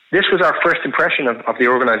 this was our first impression of the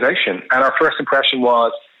organization, and our first impression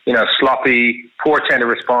was sloppy, poor tender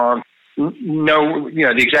response. No,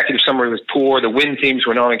 the executive summary was poor. The win teams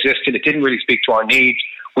were non-existent. It didn't really speak to our needs.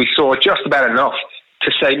 We saw just about enough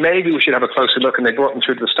to say maybe we should have a closer look, and they brought them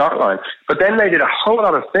through to the start line. But then they did a whole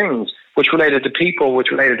lot of things which related to people,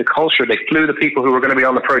 which related to culture. They flew the people who were going to be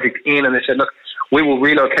on the project in, and they said, look, we will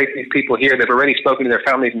relocate these people here. They've already spoken to their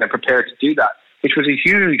families, and they're prepared to do that, which was a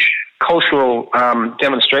huge cultural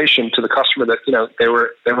demonstration to the customer that they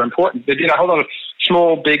were important. They did a whole lot of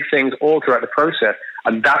small, big things all throughout the process,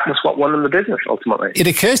 and that was what won them the business ultimately. It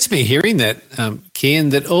occurs to me hearing that, Cian,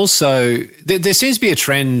 that also there seems to be a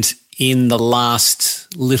trend in the last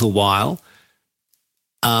little while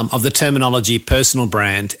of the terminology personal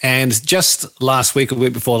brand. And just last week or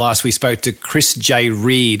week before last, we spoke to Chris J.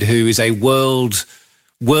 Reed, who is a world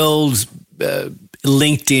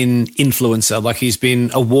LinkedIn influencer. Like, he's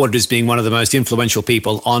been awarded as being one of the most influential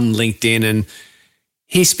people on LinkedIn, and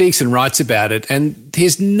he speaks and writes about it. And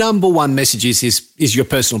his number one message is your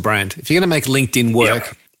personal brand. If you're going to make LinkedIn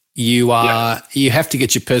work, you have to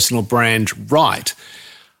get your personal brand right.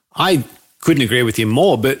 I couldn't agree with you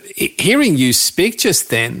more, but hearing you speak just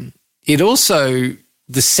then, it also,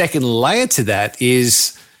 the second layer to that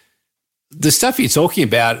is the stuff you're talking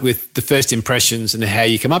about with the first impressions and how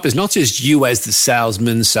you come up is not just you as the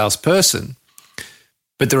salesperson,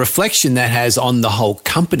 but the reflection that has on the whole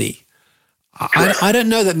company. I don't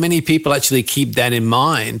know that many people actually keep that in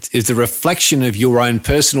mind, is the reflection of your own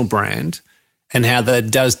personal brand and how that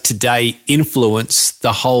does today influence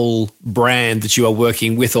the whole brand that you are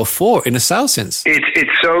working with or for in a sales sense. It's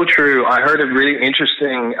so true. I heard a really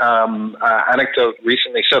interesting anecdote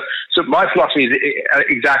recently. So my philosophy is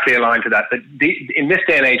exactly aligned to that. In this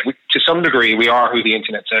day and age, to some degree, we are who the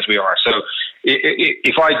internet says we are. So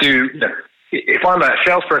if I'm a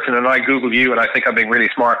salesperson and I Google you and I think I'm being really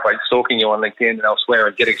smart by stalking you on LinkedIn and elsewhere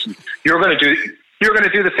and getting some, you're going to do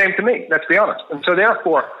the same to me. Let's be honest. And so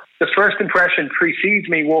therefore, the first impression precedes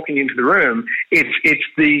me walking into the room. It's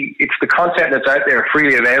the content that's out there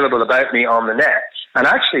freely available about me on the net. And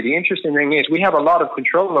actually, the interesting thing is we have a lot of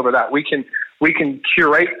control over that. We can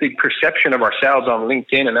curate the perception of ourselves on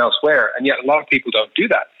LinkedIn and elsewhere, and yet a lot of people don't do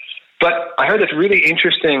that. But I heard this really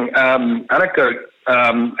interesting anecdote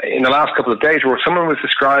in the last couple of days where someone was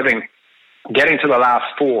describing getting to the last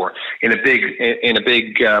four in a big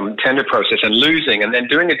tender process and losing, and then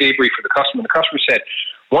doing a debrief for the customer. The customer said,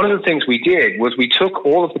 one of the things we did was we took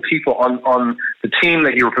all of the people on the team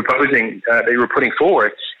that you were proposing, that you were putting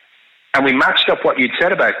forward, and we matched up what you'd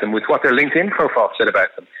said about them with what their LinkedIn profile said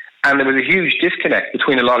about them. And there was a huge disconnect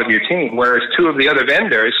between a lot of your team, whereas two of the other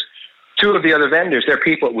vendors, their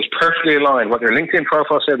people, it was perfectly aligned. What their LinkedIn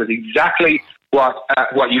profile said was exactly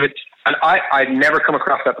what you had. And I'd never come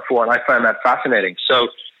across that before, and I found that fascinating. So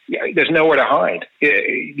there's nowhere to hide.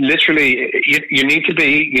 Literally, you need to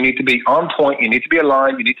be on point. You need to be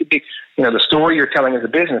aligned. You need to be, the story you're telling as a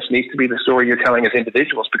business needs to be the story you're telling as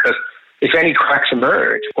individuals, because if any cracks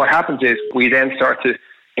emerge, what happens is we then start to,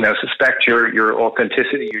 suspect your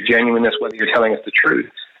authenticity, your genuineness, whether you're telling us the truth.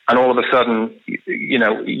 And all of a sudden,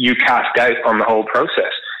 you cast doubt on the whole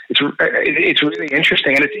process. It's really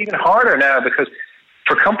interesting. And it's even harder now because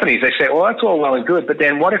for companies, they say, oh, that's all well and good. But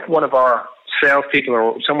then what if one of our salespeople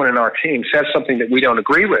or someone in our team says something that we don't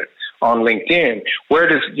agree with on LinkedIn? Where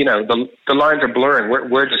does, the lines are blurring.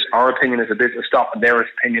 Where does our opinion as a business stop and their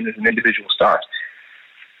opinion as an individual start?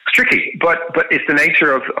 It's tricky, but it's the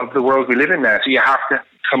nature of the world we live in now. So you have to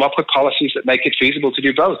come up with policies that make it feasible to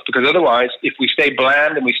do both, because otherwise, if we stay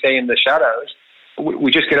bland and we stay in the shadows, we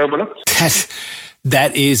just get overlooked.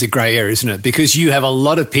 That is a grey area, isn't it? Because you have a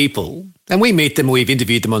lot of people, and we meet them, we've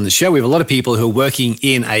interviewed them on the show, we have a lot of people who are working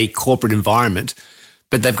in a corporate environment,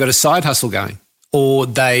 but they've got a side hustle going, or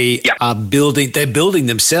they are building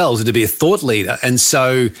themselves to be a thought leader. And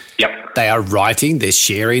so they are writing, they're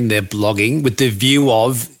sharing, they're blogging with the view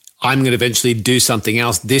of, I'm going to eventually do something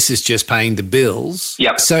else. This is just paying the bills.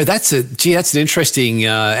 So that's an interesting,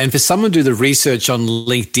 and for someone to do the research on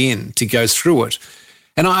LinkedIn to go through it.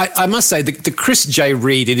 And I must say, the Chris J.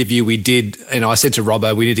 Reed interview we did, I said to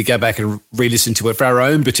Robbo, we need to go back and re-listen to it for our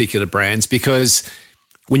own particular brands, because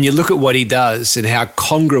when you look at what he does and how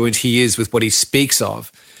congruent he is with what he speaks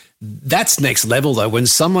of, that's next level, though, when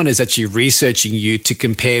someone is actually researching you to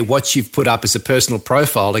compare what you've put up as a personal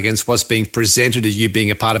profile against what's being presented as you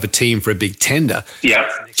being a part of a team for a big tender.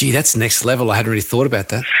 Gee, that's next level. I hadn't really thought about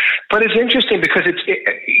that. But it's interesting because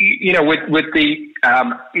with the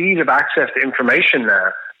ease of access to information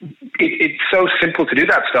now, it's so simple to do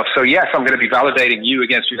that stuff. So yes, I'm going to be validating you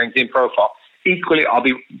against your LinkedIn profile. Equally, I'll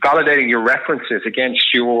be validating your references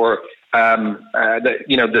against your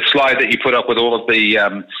the slide that you put up with all of the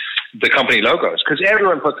company logos, because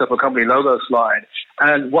everyone puts up a company logo slide,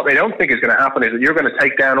 and what they don't think is going to happen is that you're going to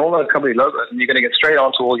take down all those company logos and you're going to get straight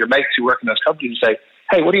onto all your mates who work in those companies and say,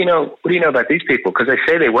 hey, what do you know about these people? Because they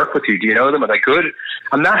say they work with you. Do you know them? Are they good?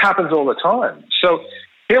 And that happens all the time. So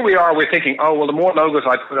here we are, we're thinking, oh, well, the more logos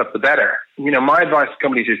I put up, the better. My advice to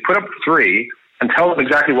companies is put up 3 and tell them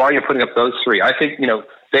exactly why you're putting up those 3. I think,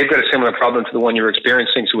 they've got a similar problem to the one you're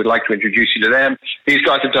experiencing, so we'd like to introduce you to them. These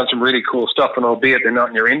guys have done some really cool stuff, and albeit they're not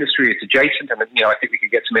in your industry, it's adjacent, and I think we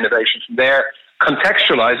could get some innovation from there.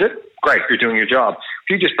 Contextualize it. Great, you're doing your job. If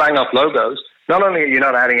you just bang up logos, not only are you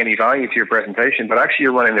not adding any value to your presentation, but actually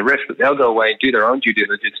you're running the risk that they'll go away and do their own due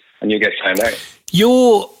diligence, and you get found out.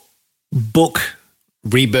 Your book,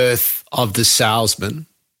 Rebirth of the Salesman,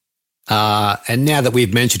 and now that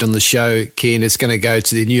we've mentioned on the show, Cian, it's going to go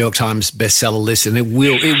to the New York Times bestseller list, and it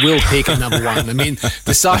will peak at number 1. I mean,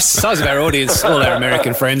 the size of our audience, all our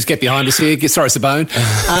American friends, get behind us here, throw us a bone.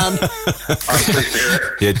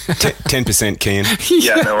 10%, Cian.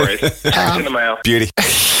 Yeah, no worries. In the mail. Beauty.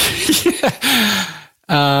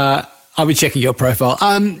 I'll be checking your profile.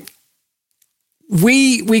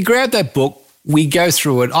 We grabbed that book. We go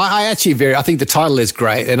through it. I think the title is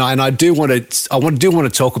great, and I do want to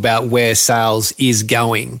talk about where sales is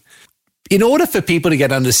going. In order for people to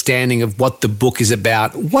get understanding of what the book is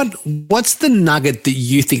about, what's the nugget that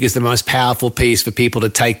you think is the most powerful piece for people to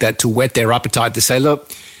take that to whet their appetite to say,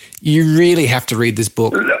 look, you really have to read this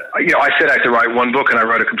book? I set out to write one book, and I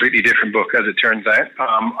wrote a completely different book, as it turns out.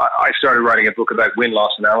 I started writing a book about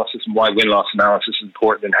win-loss analysis and why win-loss analysis is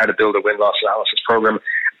important and how to build a win-loss analysis program.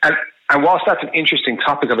 And whilst that's an interesting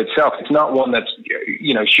topic of itself, it's not one that's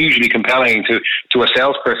hugely compelling to a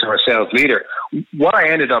salesperson or a sales leader. What I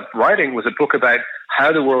ended up writing was a book about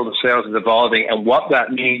how the world of sales is evolving and what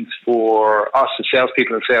that means for us as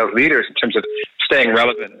salespeople and sales leaders in terms of staying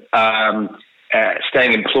relevant,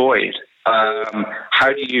 staying employed.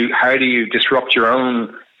 How do you disrupt your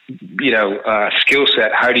own skill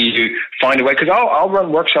set? How do you find a way? Because I'll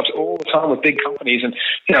run workshops all the time with big companies, and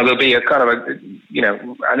there'll be a kind of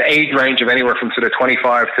an age range of anywhere from sort of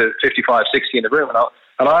 25 to 55, 60 in the room, and I'll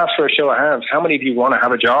ask for a show of hands. How many of you want to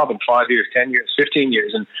have a job in 5 years, 10 years, 15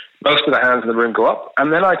 years? And most of the hands in the room go up.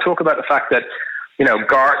 And then I talk about the fact that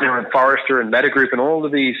Gartner and Forrester and Metagroup and all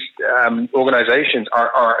of these organizations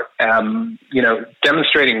are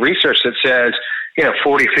demonstrating research that says,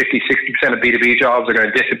 40, 50, 60% of B2B jobs are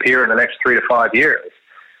going to disappear in the next 3 to 5 years,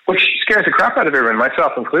 which scares the crap out of everyone,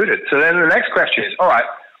 myself included. So then the next question is, all right,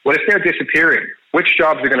 well, if they're disappearing, which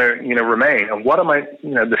jobs are going to, remain? And what are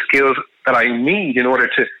the skills that I need in order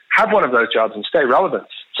to have one of those jobs and stay relevant?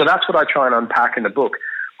 So that's what I try and unpack in the book.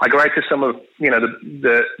 I go out to some of,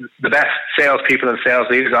 the best salespeople and sales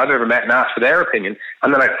leaders I've ever met and ask for their opinion.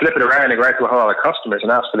 And then I flip it around and go out to a whole lot of customers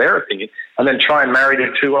and ask for their opinion and then try and marry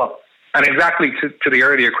the two up. And exactly to the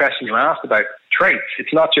earlier question you asked about traits,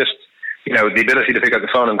 it's not just, the ability to pick up the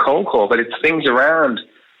phone and cold call, but it's things around,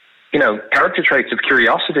 character traits of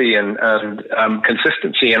curiosity and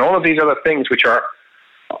consistency and all of these other things which are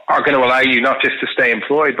going to allow you not just to stay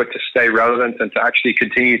employed, but to stay relevant and to actually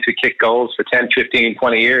continue to kick goals for 10, 15,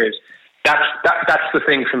 20 years. That's the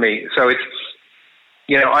thing for me. So it's,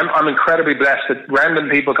 I'm incredibly blessed that random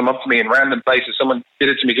people come up to me in random places. Someone did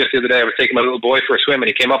it to me just the other day. I was taking my little boy for a swim and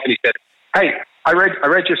he came up and he said, "Hey, I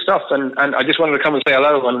read your stuff and I just wanted to come and say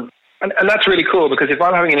hello." And that's really cool because if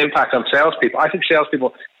I'm having an impact on salespeople, I think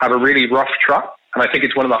salespeople have a really rough trot. And I think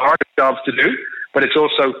it's one of the hardest jobs to do, but it's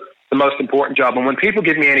also the most important job. And when people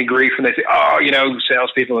give me any grief and they say,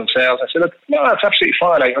 salespeople and sales, I say, look, no, that's absolutely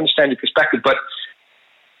fine. I understand your perspective, but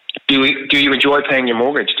do you enjoy paying your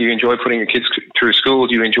mortgage? Do you enjoy putting your kids through school?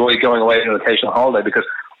 Do you enjoy going away on an occasional holiday? Because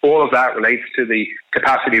all of that relates to the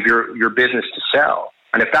capacity of your business to sell.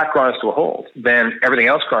 And if that grinds to a halt, then everything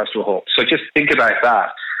else grinds to a halt. So just think about that.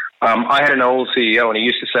 I had an old CEO and he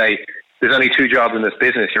used to say, there's only 2 jobs in this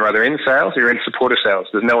business. You're either in sales or you're in support of sales.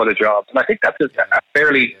 There's no other jobs. And I think that's a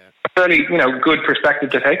fairly good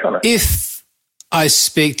perspective to take on it. If I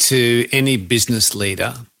speak to any business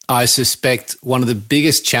leader, I suspect one of the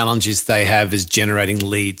biggest challenges they have is generating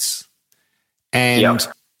leads. And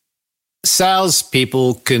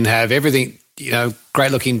salespeople can have everything,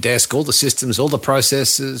 great looking desk, all the systems, all the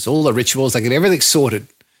processes, all the rituals, they get everything sorted.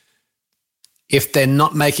 If they're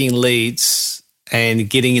not making leads and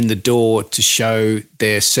getting in the door to show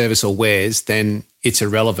their service or wares, then it's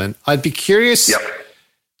irrelevant. I'd be curious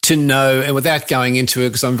to know, and without going into it,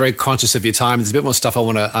 because I'm very conscious of your time, there's a bit more stuff I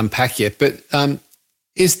want to unpack yet, but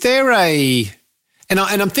is there and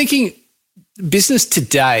I'm thinking business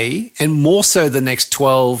today and more so the next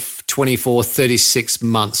 12, 24, 36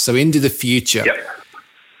 months, so into the future.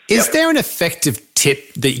 Is there an effective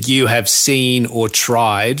tip that you have seen or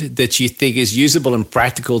tried that you think is usable and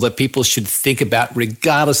practical that people should think about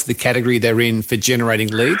regardless of the category they're in for generating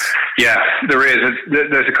leads? Yeah, there is.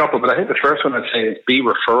 There's a couple, but I think the first one I'd say is be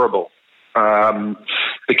referable.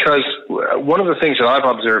 Because one of the things that I've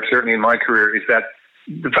observed, certainly in my career, is that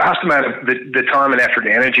the vast amount of the time and effort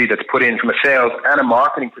and energy that's put in from a sales and a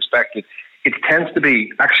marketing perspective, it tends to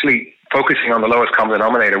be actually focusing on the lowest common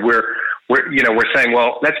denominator. We're saying,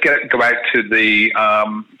 well, let's go out to the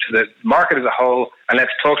market as a whole and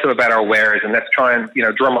let's talk to them about our wares and let's try and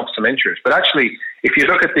drum up some interest. But actually, if you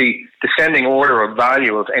look at the descending order of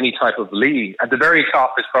value of any type of lead, at the very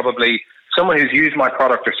top is probably someone who's used my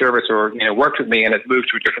product or service or worked with me and has moved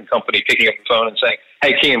to a different company, picking up the phone and saying,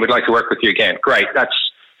 "Hey, Cian, we'd like to work with you again." Great, that's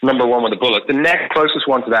number one with a bullet. The next closest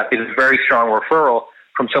one to that is a very strong referral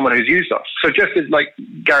from someone who's used us. So just as like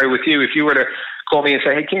Gary with you, if you were to call me and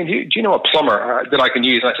say, "Hey, Cian, do you know a plumber that I can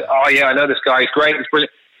use?" And I say, "Oh yeah, I know this guy. He's great. He's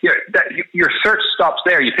brilliant." Your search stops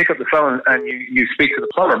there. You pick up the phone and you speak to the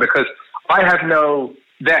plumber because I have no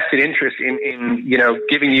vested interest in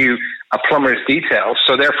giving you a plumber's details.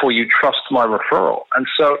 So therefore, you trust my referral. And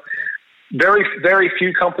so, very, very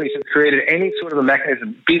few companies have created any sort of a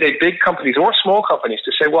mechanism, be they big companies or small companies,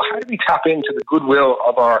 to say, well, how do we tap into the goodwill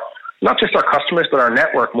of our not just our customers, but our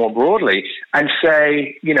network more broadly, and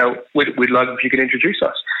say, we'd love if you could introduce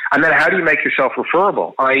us. And then how do you make yourself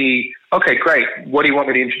referable? I.e., okay, great. What do you want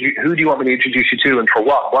me to introduce? Who do you want me to introduce you to, and for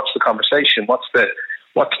what? What's the conversation? What's the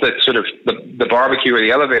sort of the barbecue or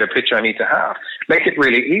the elevator pitch I need to have? Make it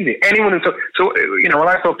really easy. Anyone who when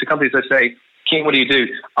I talk to companies, I say, "Cian, what do you do?"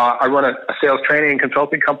 I run a sales training and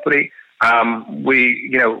consulting company.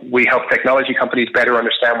 We help technology companies better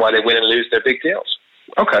understand why they win and lose their big deals.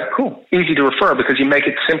 Okay, cool. Easy to refer because you make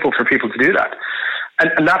it simple for people to do that.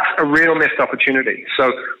 And that's a real missed opportunity.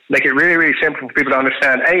 So make it really, really simple for people to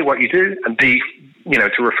understand, A, what you do, and B,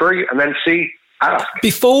 to refer you, and then C, ask.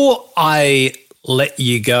 Before I let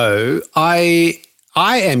you go, I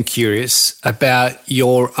am curious about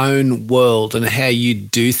your own world and how you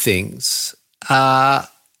do things.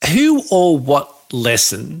 Who or what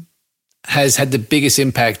lesson has had the biggest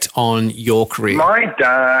impact on your career? My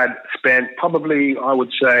dad spent probably, I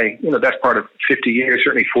would say, best part of 50 years,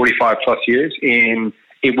 certainly 45 plus years in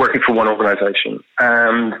working for one organization.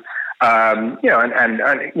 And, he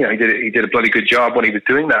did a bloody good job when he was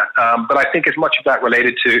doing that. But I think as much of that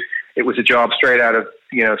related to, it was a job straight out of,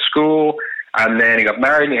 school. And then he got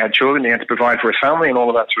married and he had children. He had to provide for his family and all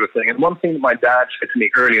of that sort of thing. And one thing that my dad said to me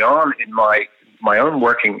early on in my own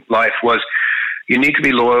working life was, you need to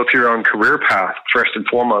be loyal to your own career path first and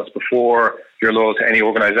foremost before you're loyal to any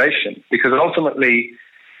organization, because ultimately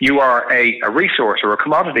you are a resource or a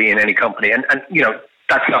commodity in any company. And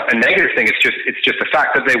that's not a negative thing. It's just a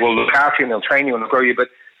fact that they will look after you and they'll train you and they'll grow you, but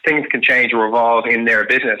things can change or evolve in their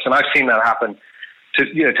business. And I've seen that happen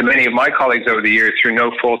to many of my colleagues over the years through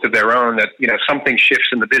no fault of their own, that, something shifts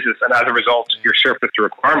in the business and as a result, you're surplus to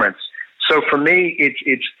requirements. So for me,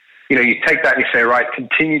 it's you take that and you say, right,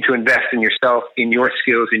 continue to invest in yourself, in your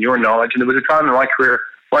skills, in your knowledge. And there was a time in my career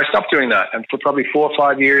where I stopped doing that. And for probably 4 or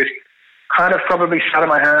 5 years, kind of probably sat on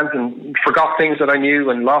my hands and forgot things that I knew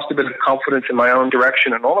and lost a bit of confidence in my own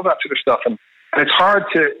direction and all of that sort of stuff. And it's hard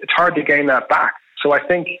to gain that back. So I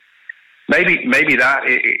think maybe that,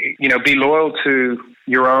 be loyal to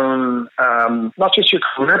your own, not just your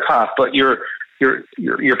career path, but your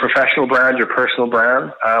professional brand, your personal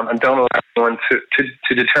brand, and don't allow anyone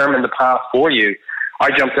to determine the path for you.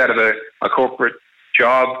 I jumped out of a corporate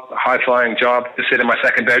job, a high-flying job, to sit in my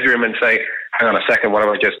second bedroom and say, hang on a second, what have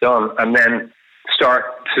I just done? And then start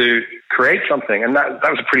to create something. And that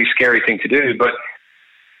was a pretty scary thing to do. But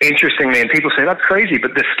interestingly, and people say, that's crazy,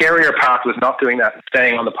 but the scarier path was not doing that,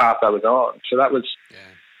 staying on the path I was on. So that was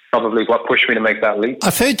probably what pushed me to make that leap.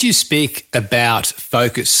 I've heard you speak about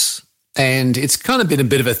focus, and it's kind of been a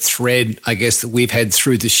bit of a thread, I guess, that we've had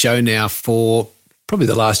through the show now for probably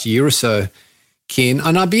the last year or so, Cian.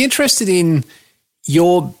 And I'd be interested in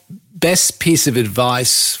your best piece of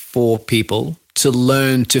advice for people to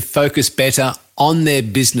learn to focus better on their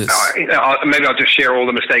business. Maybe I'll just share all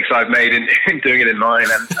the mistakes I've made in doing it in mine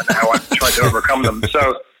and how I've tried to overcome them.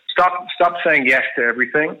 So stop saying yes to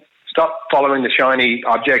everything. Stop following the shiny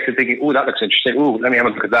object and thinking, oh, that looks interesting. Oh, let me have a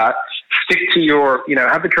look at that. Stick to your,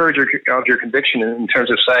 have the courage of your conviction in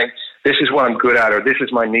terms of saying, this is what I'm good at, or this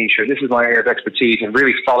is my niche, or this is my area of expertise, and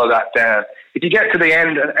really follow that down. If you get to the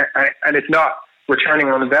end and it's not returning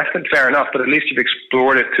on investment, fair enough, but at least you've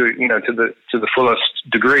explored it to the fullest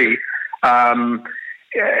degree.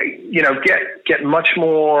 Get much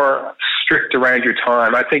more strict around your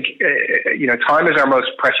time. I think, time is our most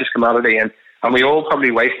precious commodity, and we all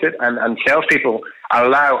probably waste it, and salespeople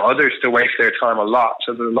allow others to waste their time a lot.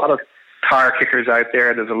 So there's a lot of tire kickers out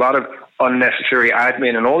there. There's a lot of unnecessary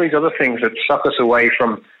admin and all these other things that suck us away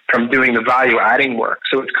from doing the value-adding work.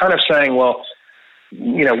 So it's kind of saying, well,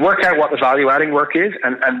 work out what the value-adding work is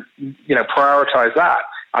and prioritize that.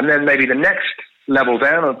 And then maybe the next level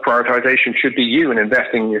down of prioritization should be you and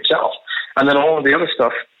investing in yourself. And then all of the other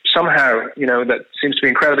stuff somehow, that seems to be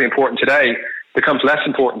incredibly important today becomes less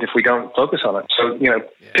important if we don't focus on it. So,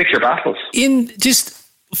 pick your battles. In just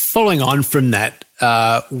following on from that,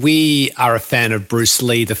 we are a fan of Bruce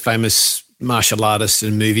Lee, the famous martial artist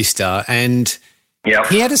and movie star. And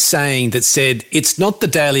he had a saying that said, it's not the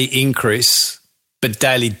daily increase, but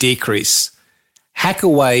daily decrease. Hack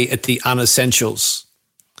away at the unessentials.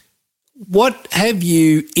 What have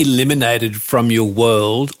you eliminated from your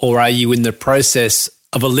world, or are you in the process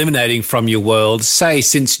of eliminating from your world, say,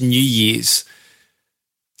 since New Year's?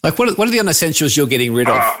 Like, what are the unessentials you're getting rid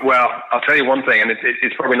of? Well, I'll tell you one thing, and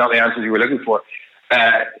it's probably not the answers you were looking for.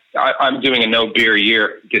 I'm doing a no beer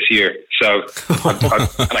year this year, so I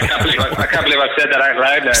can't believe I've said that out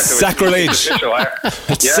loud now. So Sacrilege!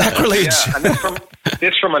 It's Sacrilege! Yeah. And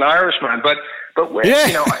this from an Irishman, but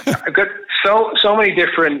I've got so many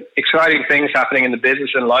different exciting things happening in the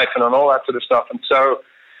business and life and on all that sort of stuff, and so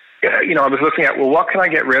I was looking at, well, what can I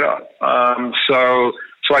get rid of? So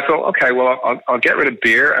I thought, okay, well, I'll get rid of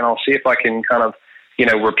beer and I'll see if I can kind of,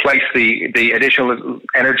 replace the additional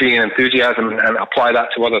energy and enthusiasm and apply that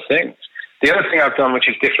to other things. The other thing I've done, which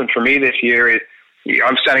is different for me this year, is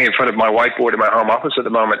I'm standing in front of my whiteboard in my home office at the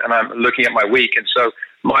moment, and I'm looking at my week. And so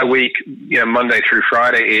my week, Monday through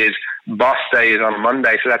Friday is boss day is on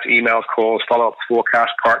Monday. So that's emails, calls, follow-ups,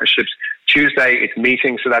 forecasts, partnerships. Tuesday, it's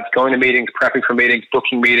meetings. So that's going to meetings, prepping for meetings,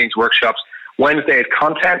 booking meetings, workshops. Wednesday is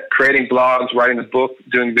content, creating blogs, writing the book,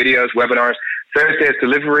 doing videos, webinars. Thursday is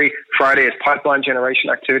delivery. Friday is pipeline generation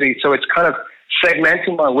activity. So it's kind of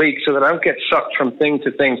segmenting my week so that I don't get sucked from thing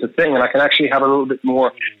to thing to thing, and I can actually have a little bit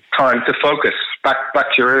more time to focus. Back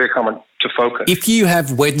to your earlier comment, focus. If you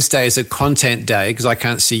have Wednesday as a content day, because I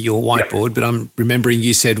can't see your whiteboard, but I'm remembering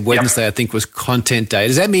you said Wednesday, I think, was content day.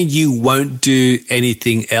 Does that mean you won't do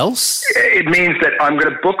anything else? It means that I'm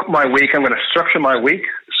going to book my week. I'm going to structure my week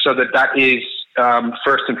so that is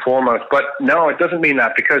first and foremost. But no, it doesn't mean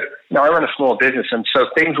that, because I run a small business, and so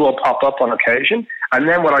things will pop up on occasion. And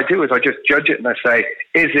then what I do is I just judge it and I say,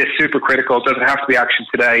 is this super critical? Does it have to be action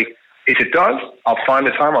today? If it does, I'll find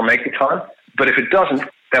the time. I'll make the time. But if it doesn't,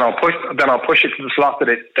 then I'll push it to the slot that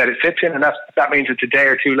it fits in, and that means it's a day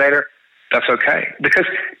or two later. That's okay, because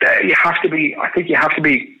you have to be. I think you have to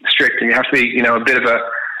be strict, and you have to be, a bit of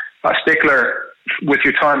a stickler with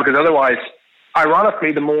your time, because otherwise,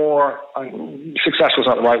 ironically, the more successful is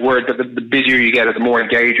not the right word, but the busier you get, or the more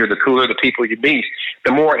engaged, or the cooler the people you meet,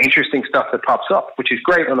 the more interesting stuff that pops up, which is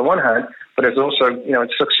great on the one hand, but it's also,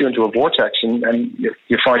 it sucks you into a vortex, and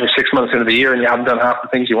you find you're 6 months into the year and you haven't done half the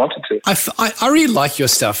things you wanted to. I really like your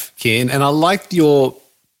stuff, Cian, and I like your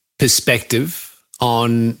perspective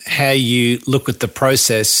on how you look at the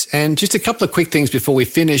process. And just a couple of quick things before we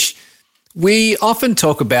finish. We often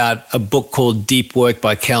talk about a book called Deep Work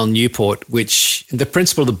by Cal Newport, which the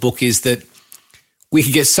principle of the book is that we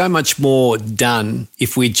could get so much more done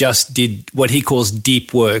if we just did what he calls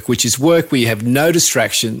deep work, which is work where you have no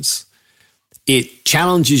distractions. It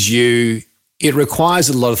challenges you. It requires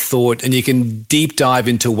a lot of thought, and you can deep dive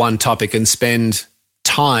into one topic and spend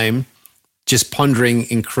time just pondering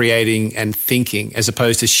and creating and thinking, as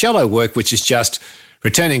opposed to shallow work, which is just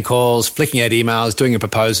returning calls, flicking out emails, doing a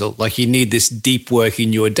proposal. Like, you need this deep work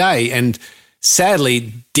in your day. And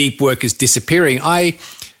sadly, deep work is disappearing. I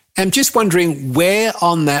am just wondering, where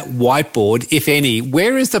on that whiteboard, if any,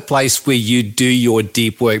 where is the place where you do your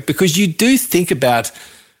deep work? Because you do think about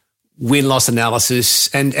win-loss analysis.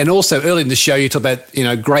 And also early in the show, you talk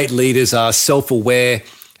about, great leaders are self-aware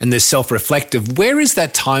and they're self-reflective. Where is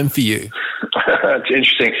that time for you? It's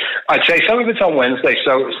interesting. I'd say some of it's on Wednesday.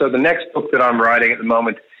 So the next book that I'm writing at the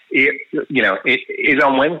moment, it is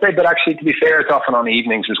on Wednesday, but actually, to be fair, it's often on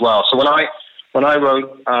evenings as well. So when I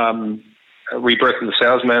wrote Rebirth of the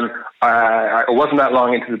Salesman, I wasn't that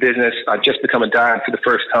long into the business. I'd just become a dad for the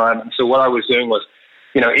first time. And so what I was doing was,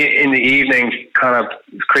 in the evenings, kind of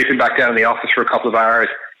creeping back down in the office for a couple of hours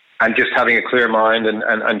and just having a clear mind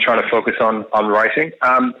and trying to focus on writing.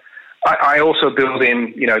 I also build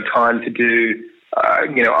in, time to do,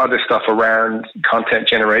 other stuff around content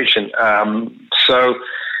generation. So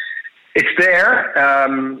it's there.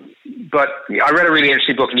 But I read a really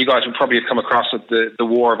interesting book, and you guys would probably have come across it, The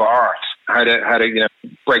War of Art, how to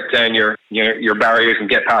break down your barriers and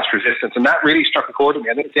get past resistance. And that really struck a chord with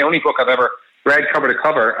me. I think it's the only book I've ever read cover to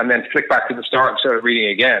cover and then flicked back to the start and started reading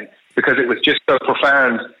again, because it was just so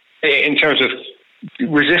profound in terms of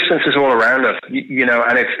resistance is all around us, and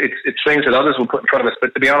it's things that others will put in front of us.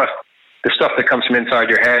 But to be honest, the stuff that comes from inside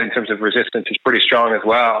your head in terms of resistance is pretty strong as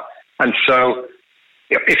well. And so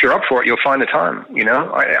if you're up for it, you'll find the time.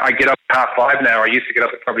 I get up at 5:30 now. I used to get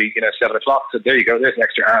up at probably 7 o'clock. So there you go. There's an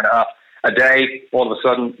extra hour and a half a day. All of a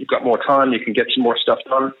sudden, you've got more time. You can get some more stuff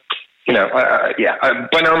done.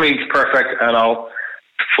 By no means perfect, and I'll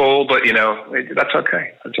full, but that's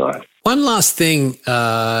okay. That's all right. One last thing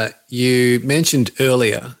you mentioned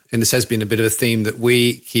earlier, and this has been a bit of a theme that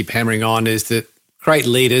we keep hammering on, is that great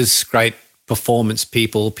leaders, great performance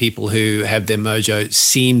people who have their mojo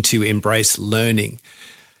seem to embrace learning.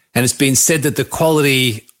 And it's been said that the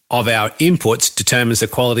quality of our inputs determines the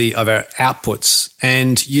quality of our outputs.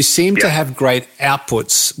 And you seem to have great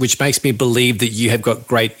outputs, which makes me believe that you have got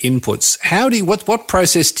great inputs. What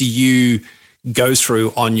process do you go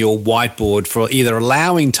through on your whiteboard for either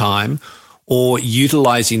allowing time or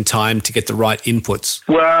utilizing time to get the right inputs?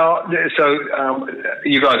 Well, so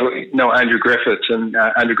you guys know Andrew Griffiths, and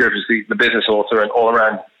Andrew Griffiths is the business author and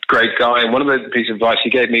all-around great guy. And one of the pieces of advice he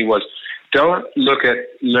gave me was, don't look at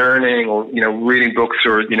learning or reading books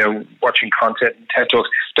or watching content and TED Talks.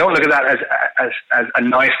 Don't look at that as a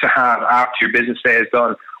nice to have after your business day is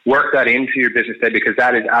done. Work that into your business day, because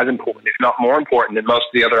that is as important, if not more important, than most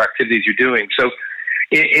of the other activities you're doing. So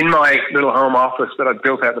in my little home office that I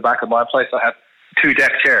built out the back of my place, I have 2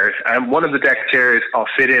 deck chairs, and one of the deck chairs I'll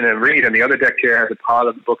sit in and read, and the other deck chair has a pile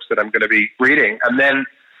of books that I'm going to be reading. And then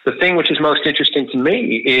the thing which is most interesting to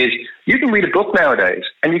me is you can read a book nowadays,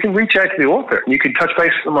 and you can reach out to the author, and you can touch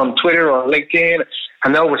base with them on Twitter or on LinkedIn,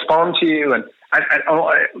 and they'll respond to you. And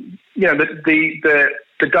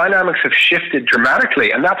the dynamics have shifted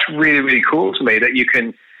dramatically, and that's really, really cool to me, that you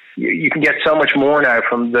can get so much more now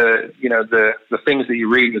from the things that you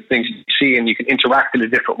read, the things you see, and you can interact in a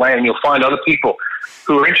different way, and you'll find other people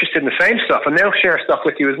who are interested in the same stuff, and they'll share stuff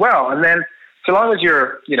with you as well. And then, so long as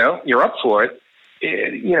you're up for it,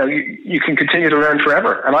 you can continue to learn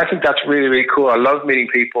forever. And I think that's really, really cool. I love meeting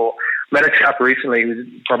people. Met a chap recently who's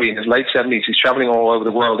probably in his late 70s. He's traveling all over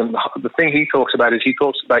the world. And the thing he talks about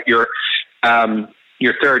your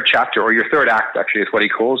third chapter, or your third act, actually, is what he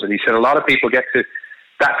calls it. He said a lot of people get to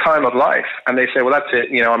that time of life and they say, well, that's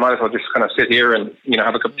it. I might as well just kind of sit here and,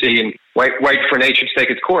 have a cup of tea and wait for nature to take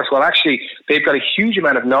its course. Well, actually, they've got a huge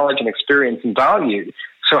amount of knowledge and experience and value.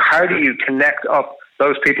 So how do you connect up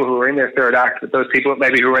those people who are in their third act with those people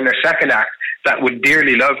maybe who are in their second act that would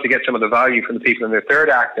dearly love to get some of the value from the people in their third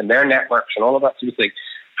act and their networks and all of that sort of thing?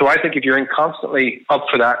 So I think if you're constantly up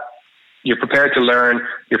for that, you're prepared to learn,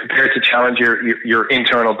 you're prepared to challenge your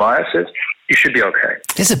internal biases, you should be okay.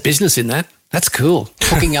 There's a business in that. That's cool.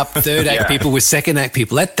 Hooking up third act people with second act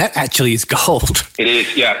people. That actually is gold. It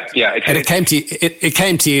is, yeah. It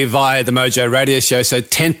came to you via the Mojo radio show, so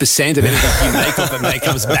 10% of anything you make of it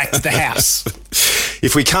comes back to the house.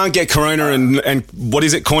 If we can't get Corona and what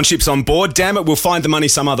is it, corn chips on board, damn it, we'll find the money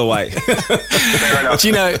some other way. Fair enough.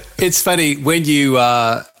 But it's funny when you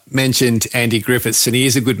mentioned Andy Griffiths, and he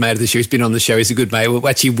is a good mate of the show. He's been on the show. He's a good mate. Well,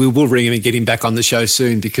 actually, we will ring him and get him back on the show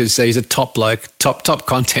soon because he's a top bloke, top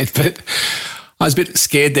content. But I was a bit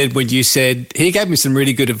scared then when you said, he gave me some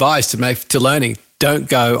really good advice to learning. Don't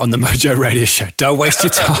go on the Mojo radio show. Don't waste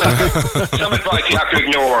your time. Some advice you have to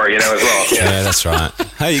ignore, as well. Yeah, that's right.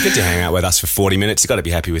 Hey, you get to hang out with us for 40 minutes. You've got to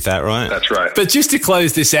be happy with that, right? That's right. But just to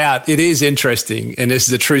close this out, it is interesting, and this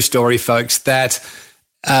is a true story, folks, that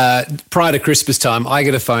prior to Christmas time, I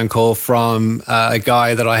get a phone call from a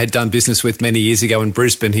guy that I had done business with many years ago in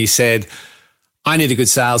Brisbane. He said, I need a good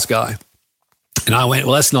sales guy. And I went,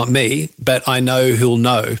 well, that's not me, but I know who'll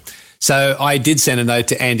know. So I did send a note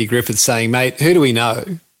to Andy Griffiths saying, mate, who do we know?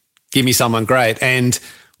 Give me someone great. And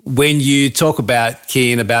when you talk about,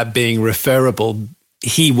 Cian, about being referable,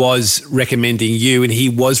 he was recommending you and he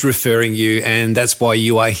was referring you, and that's why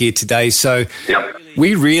you are here today. So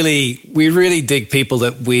we really dig people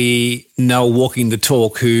that we know walking the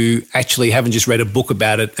talk who actually haven't just read a book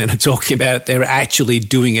about it and are talking about it, they're actually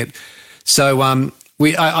doing it. So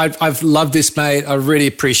I've loved this, mate. I really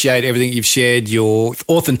appreciate everything you've shared, your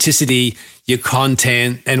authenticity, your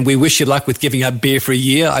content, and we wish you luck with giving up beer for a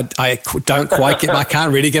year. I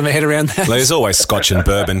can't really get my head around that. There's always scotch and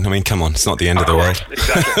bourbon. I mean, come on, it's not the end of the world.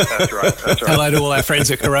 Exactly, that's right. Hello to all our friends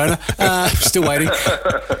at Corona. Still waiting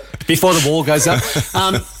before the wall goes up.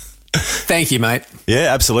 Thank you, mate.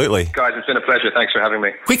 Yeah, absolutely. Guys, it's been a pleasure. Thanks for having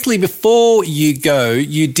me. Quickly, before you go,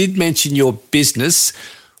 you did mention your business.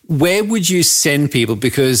 Where would you send people?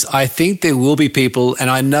 Because I think there will be people, and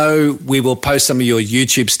I know we will post some of your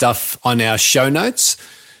YouTube stuff on our show notes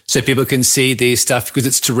so people can see the stuff because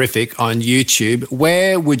it's terrific on YouTube.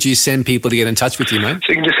 Where would you send people to get in touch with you, mate?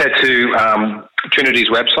 So you can just head to Trinity's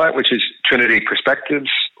website, which is trinityperspectives,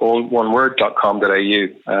 all one word, .com.au,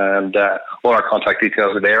 and all our contact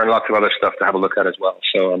details are there and lots of other stuff to have a look at as well.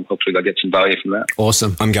 So hopefully they'll get some value from that.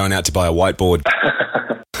 Awesome. I'm going out to buy a whiteboard.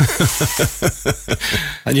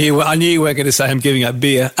 I knew you weren't going to say I'm giving up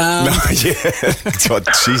beer. No, yeah. God,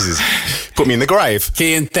 Jesus. Put me in the grave.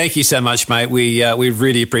 Cian, thank you so much, mate. We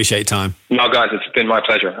really appreciate your time. No, guys, it's been my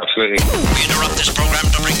pleasure. Absolutely. We interrupt this program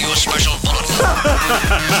to bring you a special thought.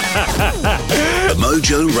 The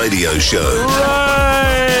Mojo Radio Show.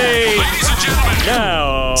 Right. Ladies and gentlemen.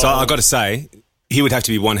 Now. So I've got to say, he would have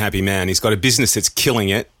to be one happy man. He's got a business that's killing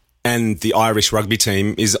it, and the Irish rugby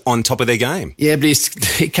team is on top of their game. Yeah, but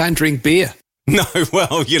he can't drink beer. No,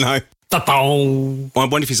 well, I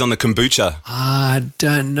wonder if he's on the kombucha. I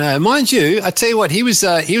don't know. Mind you, I tell you what, he was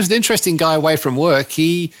an interesting guy away from work.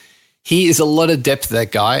 He is a lot of depth,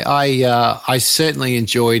 that guy. I certainly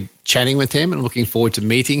enjoyed chatting with him and looking forward to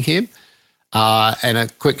meeting him. And a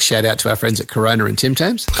quick shout out to our friends at Corona and Tim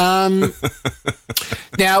Tams.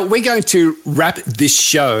 Now, we're going to wrap this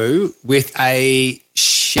show with a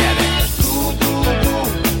shout out.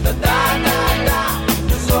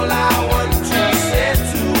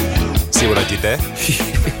 See what I did there?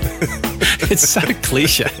 It's so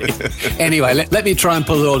cliche. Anyway, let me try and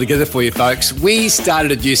pull it all together for you, folks. We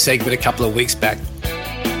started a new segment a couple of weeks back,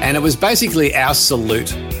 and it was basically our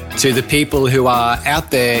salute to the people who are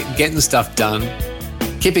out there getting stuff done,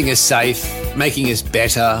 keeping us safe, making us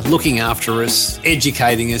better, looking after us,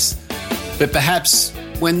 educating us. But perhaps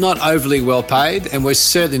we're not overly well paid, and we're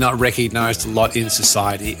certainly not recognised a lot in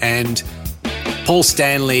society. And Paul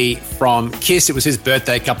Stanley from KISS, it was his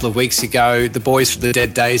birthday a couple of weeks ago. The boys from the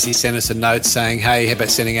Dead Days, he sent us a note saying, hey, how about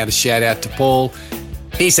sending out a shout out to Paul?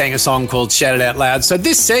 He sang a song called Shout It Out Loud. So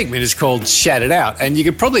this segment is called Shout It Out. And you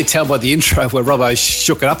could probably tell by the intro where Robbo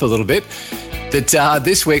shook it up a little bit. that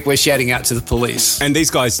this week we're shouting out to the police. And these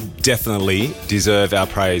guys definitely deserve our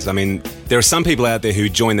praise. I mean, there are some people out there who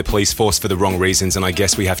join the police force for the wrong reasons, and I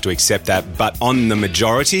guess we have to accept that. But on the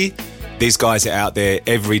majority, these guys are out there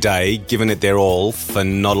every day, giving it their all for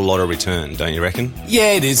not a lot of return, don't you reckon?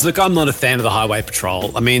 Yeah, it is. Look, I'm not a fan of the highway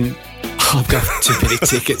patrol. I mean, I've got too many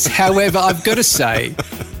tickets. However, I've got to say,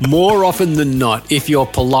 more often than not, if you're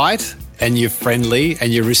polite and you're friendly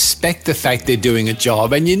and you respect the fact they're doing a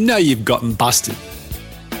job and you know you've gotten busted,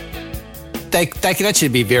 they can actually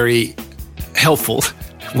be very helpful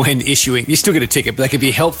when issuing. You still get a ticket, but they can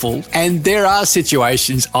be helpful. And there are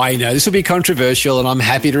situations, I know this will be controversial and I'm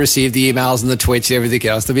happy to receive the emails and the tweets and everything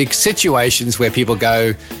else. There'll be situations where people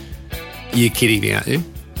go, you're kidding me, aren't you?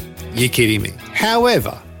 You're kidding me.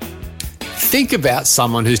 However, think about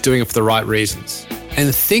someone who's doing it for the right reasons.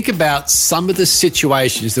 And think about some of the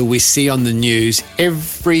situations that we see on the news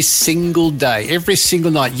every single day, every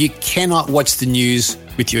single night. You cannot watch the news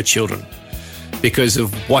with your children because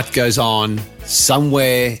of what goes on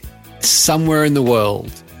somewhere in the world.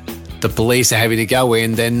 The police are having to go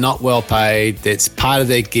in. They're not well paid. That's part of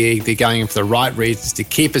their gig. They're going in for the right reasons to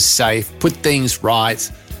keep us safe, put things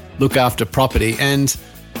right, look after property. And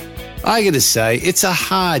I got to say, it's a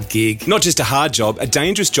hard gig. Not just a hard job, a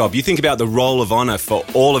dangerous job. You think about the roll of honour for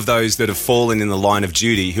all of those that have fallen in the line of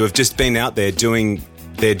duty, who have just been out there doing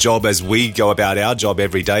their job as we go about our job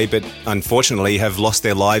every day, but unfortunately have lost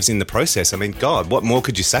their lives in the process. I mean, God, what more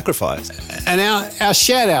could you sacrifice? And our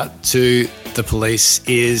shout out to the police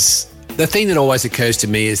is, the thing that always occurs to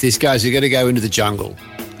me is these guys are going to go into the jungle.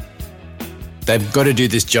 They've got to do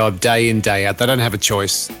this job day in, day out. They don't have a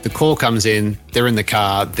choice. The call comes in, they're in the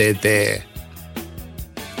car, they're there.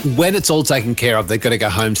 When it's all taken care of, they've got to go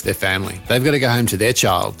home to their family. They've got to go home to their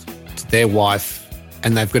child, to their wife,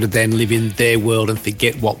 and they've got to then live in their world and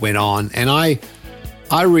forget what went on. And I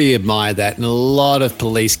really admire that. And a lot of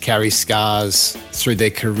police carry scars through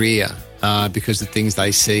their career because of things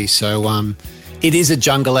they see. So it is a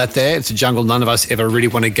jungle out there. It's a jungle none of us ever really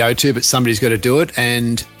want to go to, but somebody's got to do it.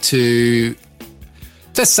 And to,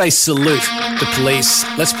 let's say, salute the police.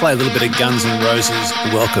 Let's play a little bit of Guns N' Roses.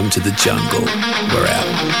 Welcome to the jungle. We're out.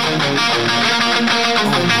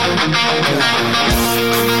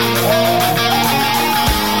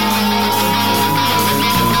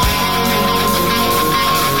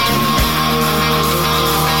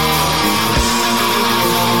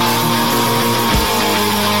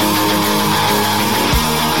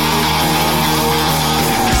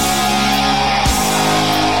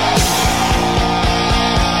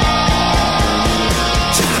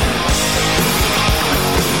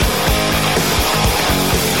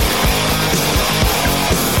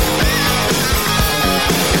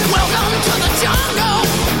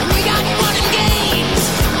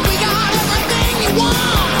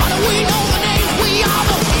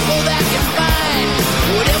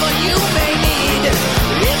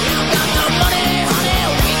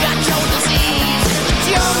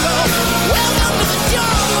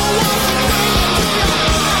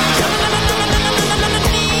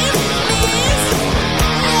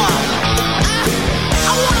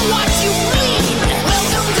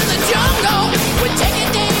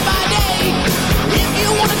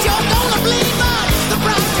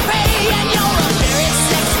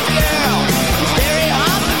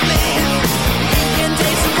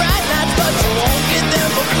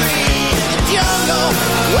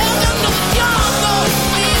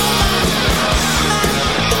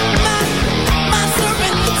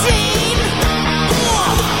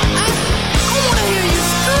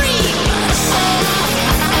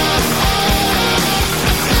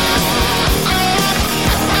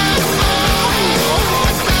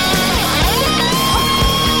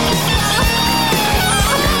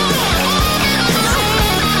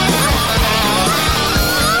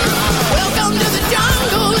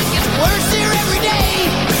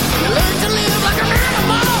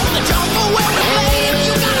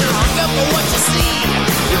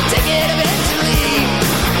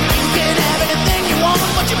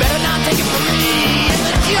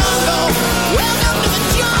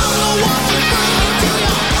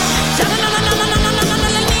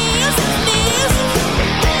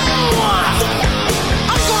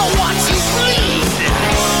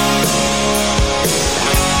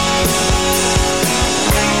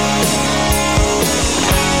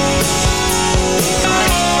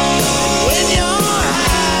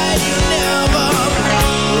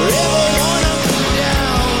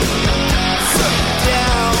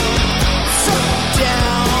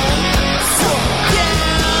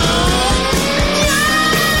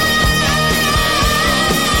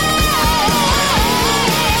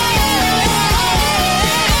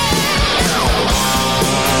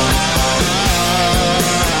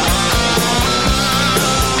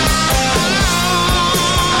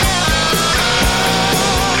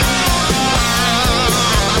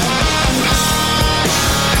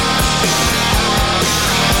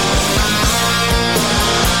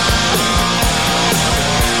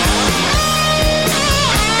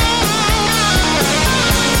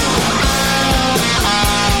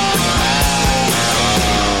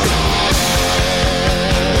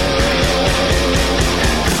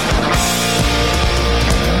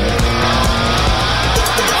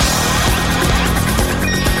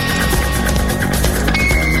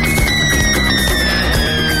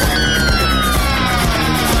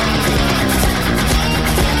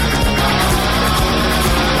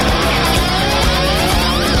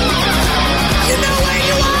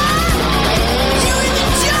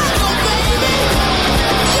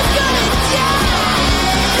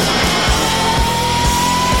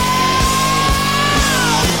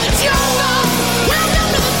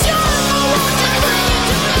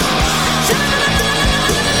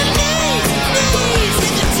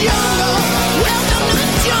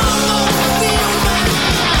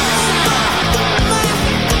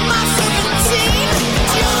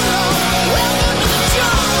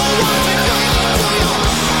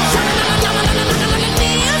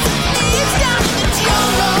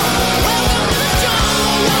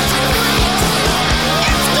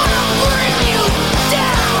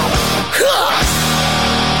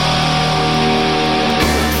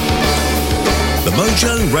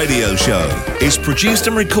 Radio Show is produced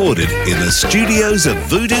and recorded in the studios of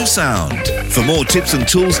Voodoo Sound. For more tips and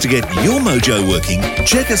tools to get your mojo working,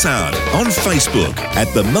 check us out on Facebook at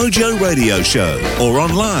The Mojo Radio Show or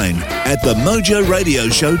online at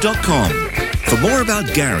themojoradioshow.com. For more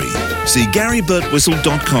about Gary, see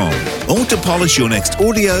GaryBurtWhistle.com, or to polish your next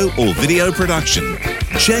audio or video production,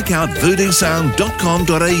 check out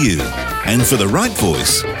voodoosound.com.au. And for the right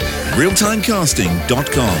voice,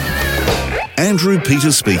 realtimecasting.com. Andrew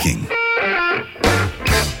Peters speaking.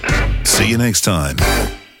 See you next time.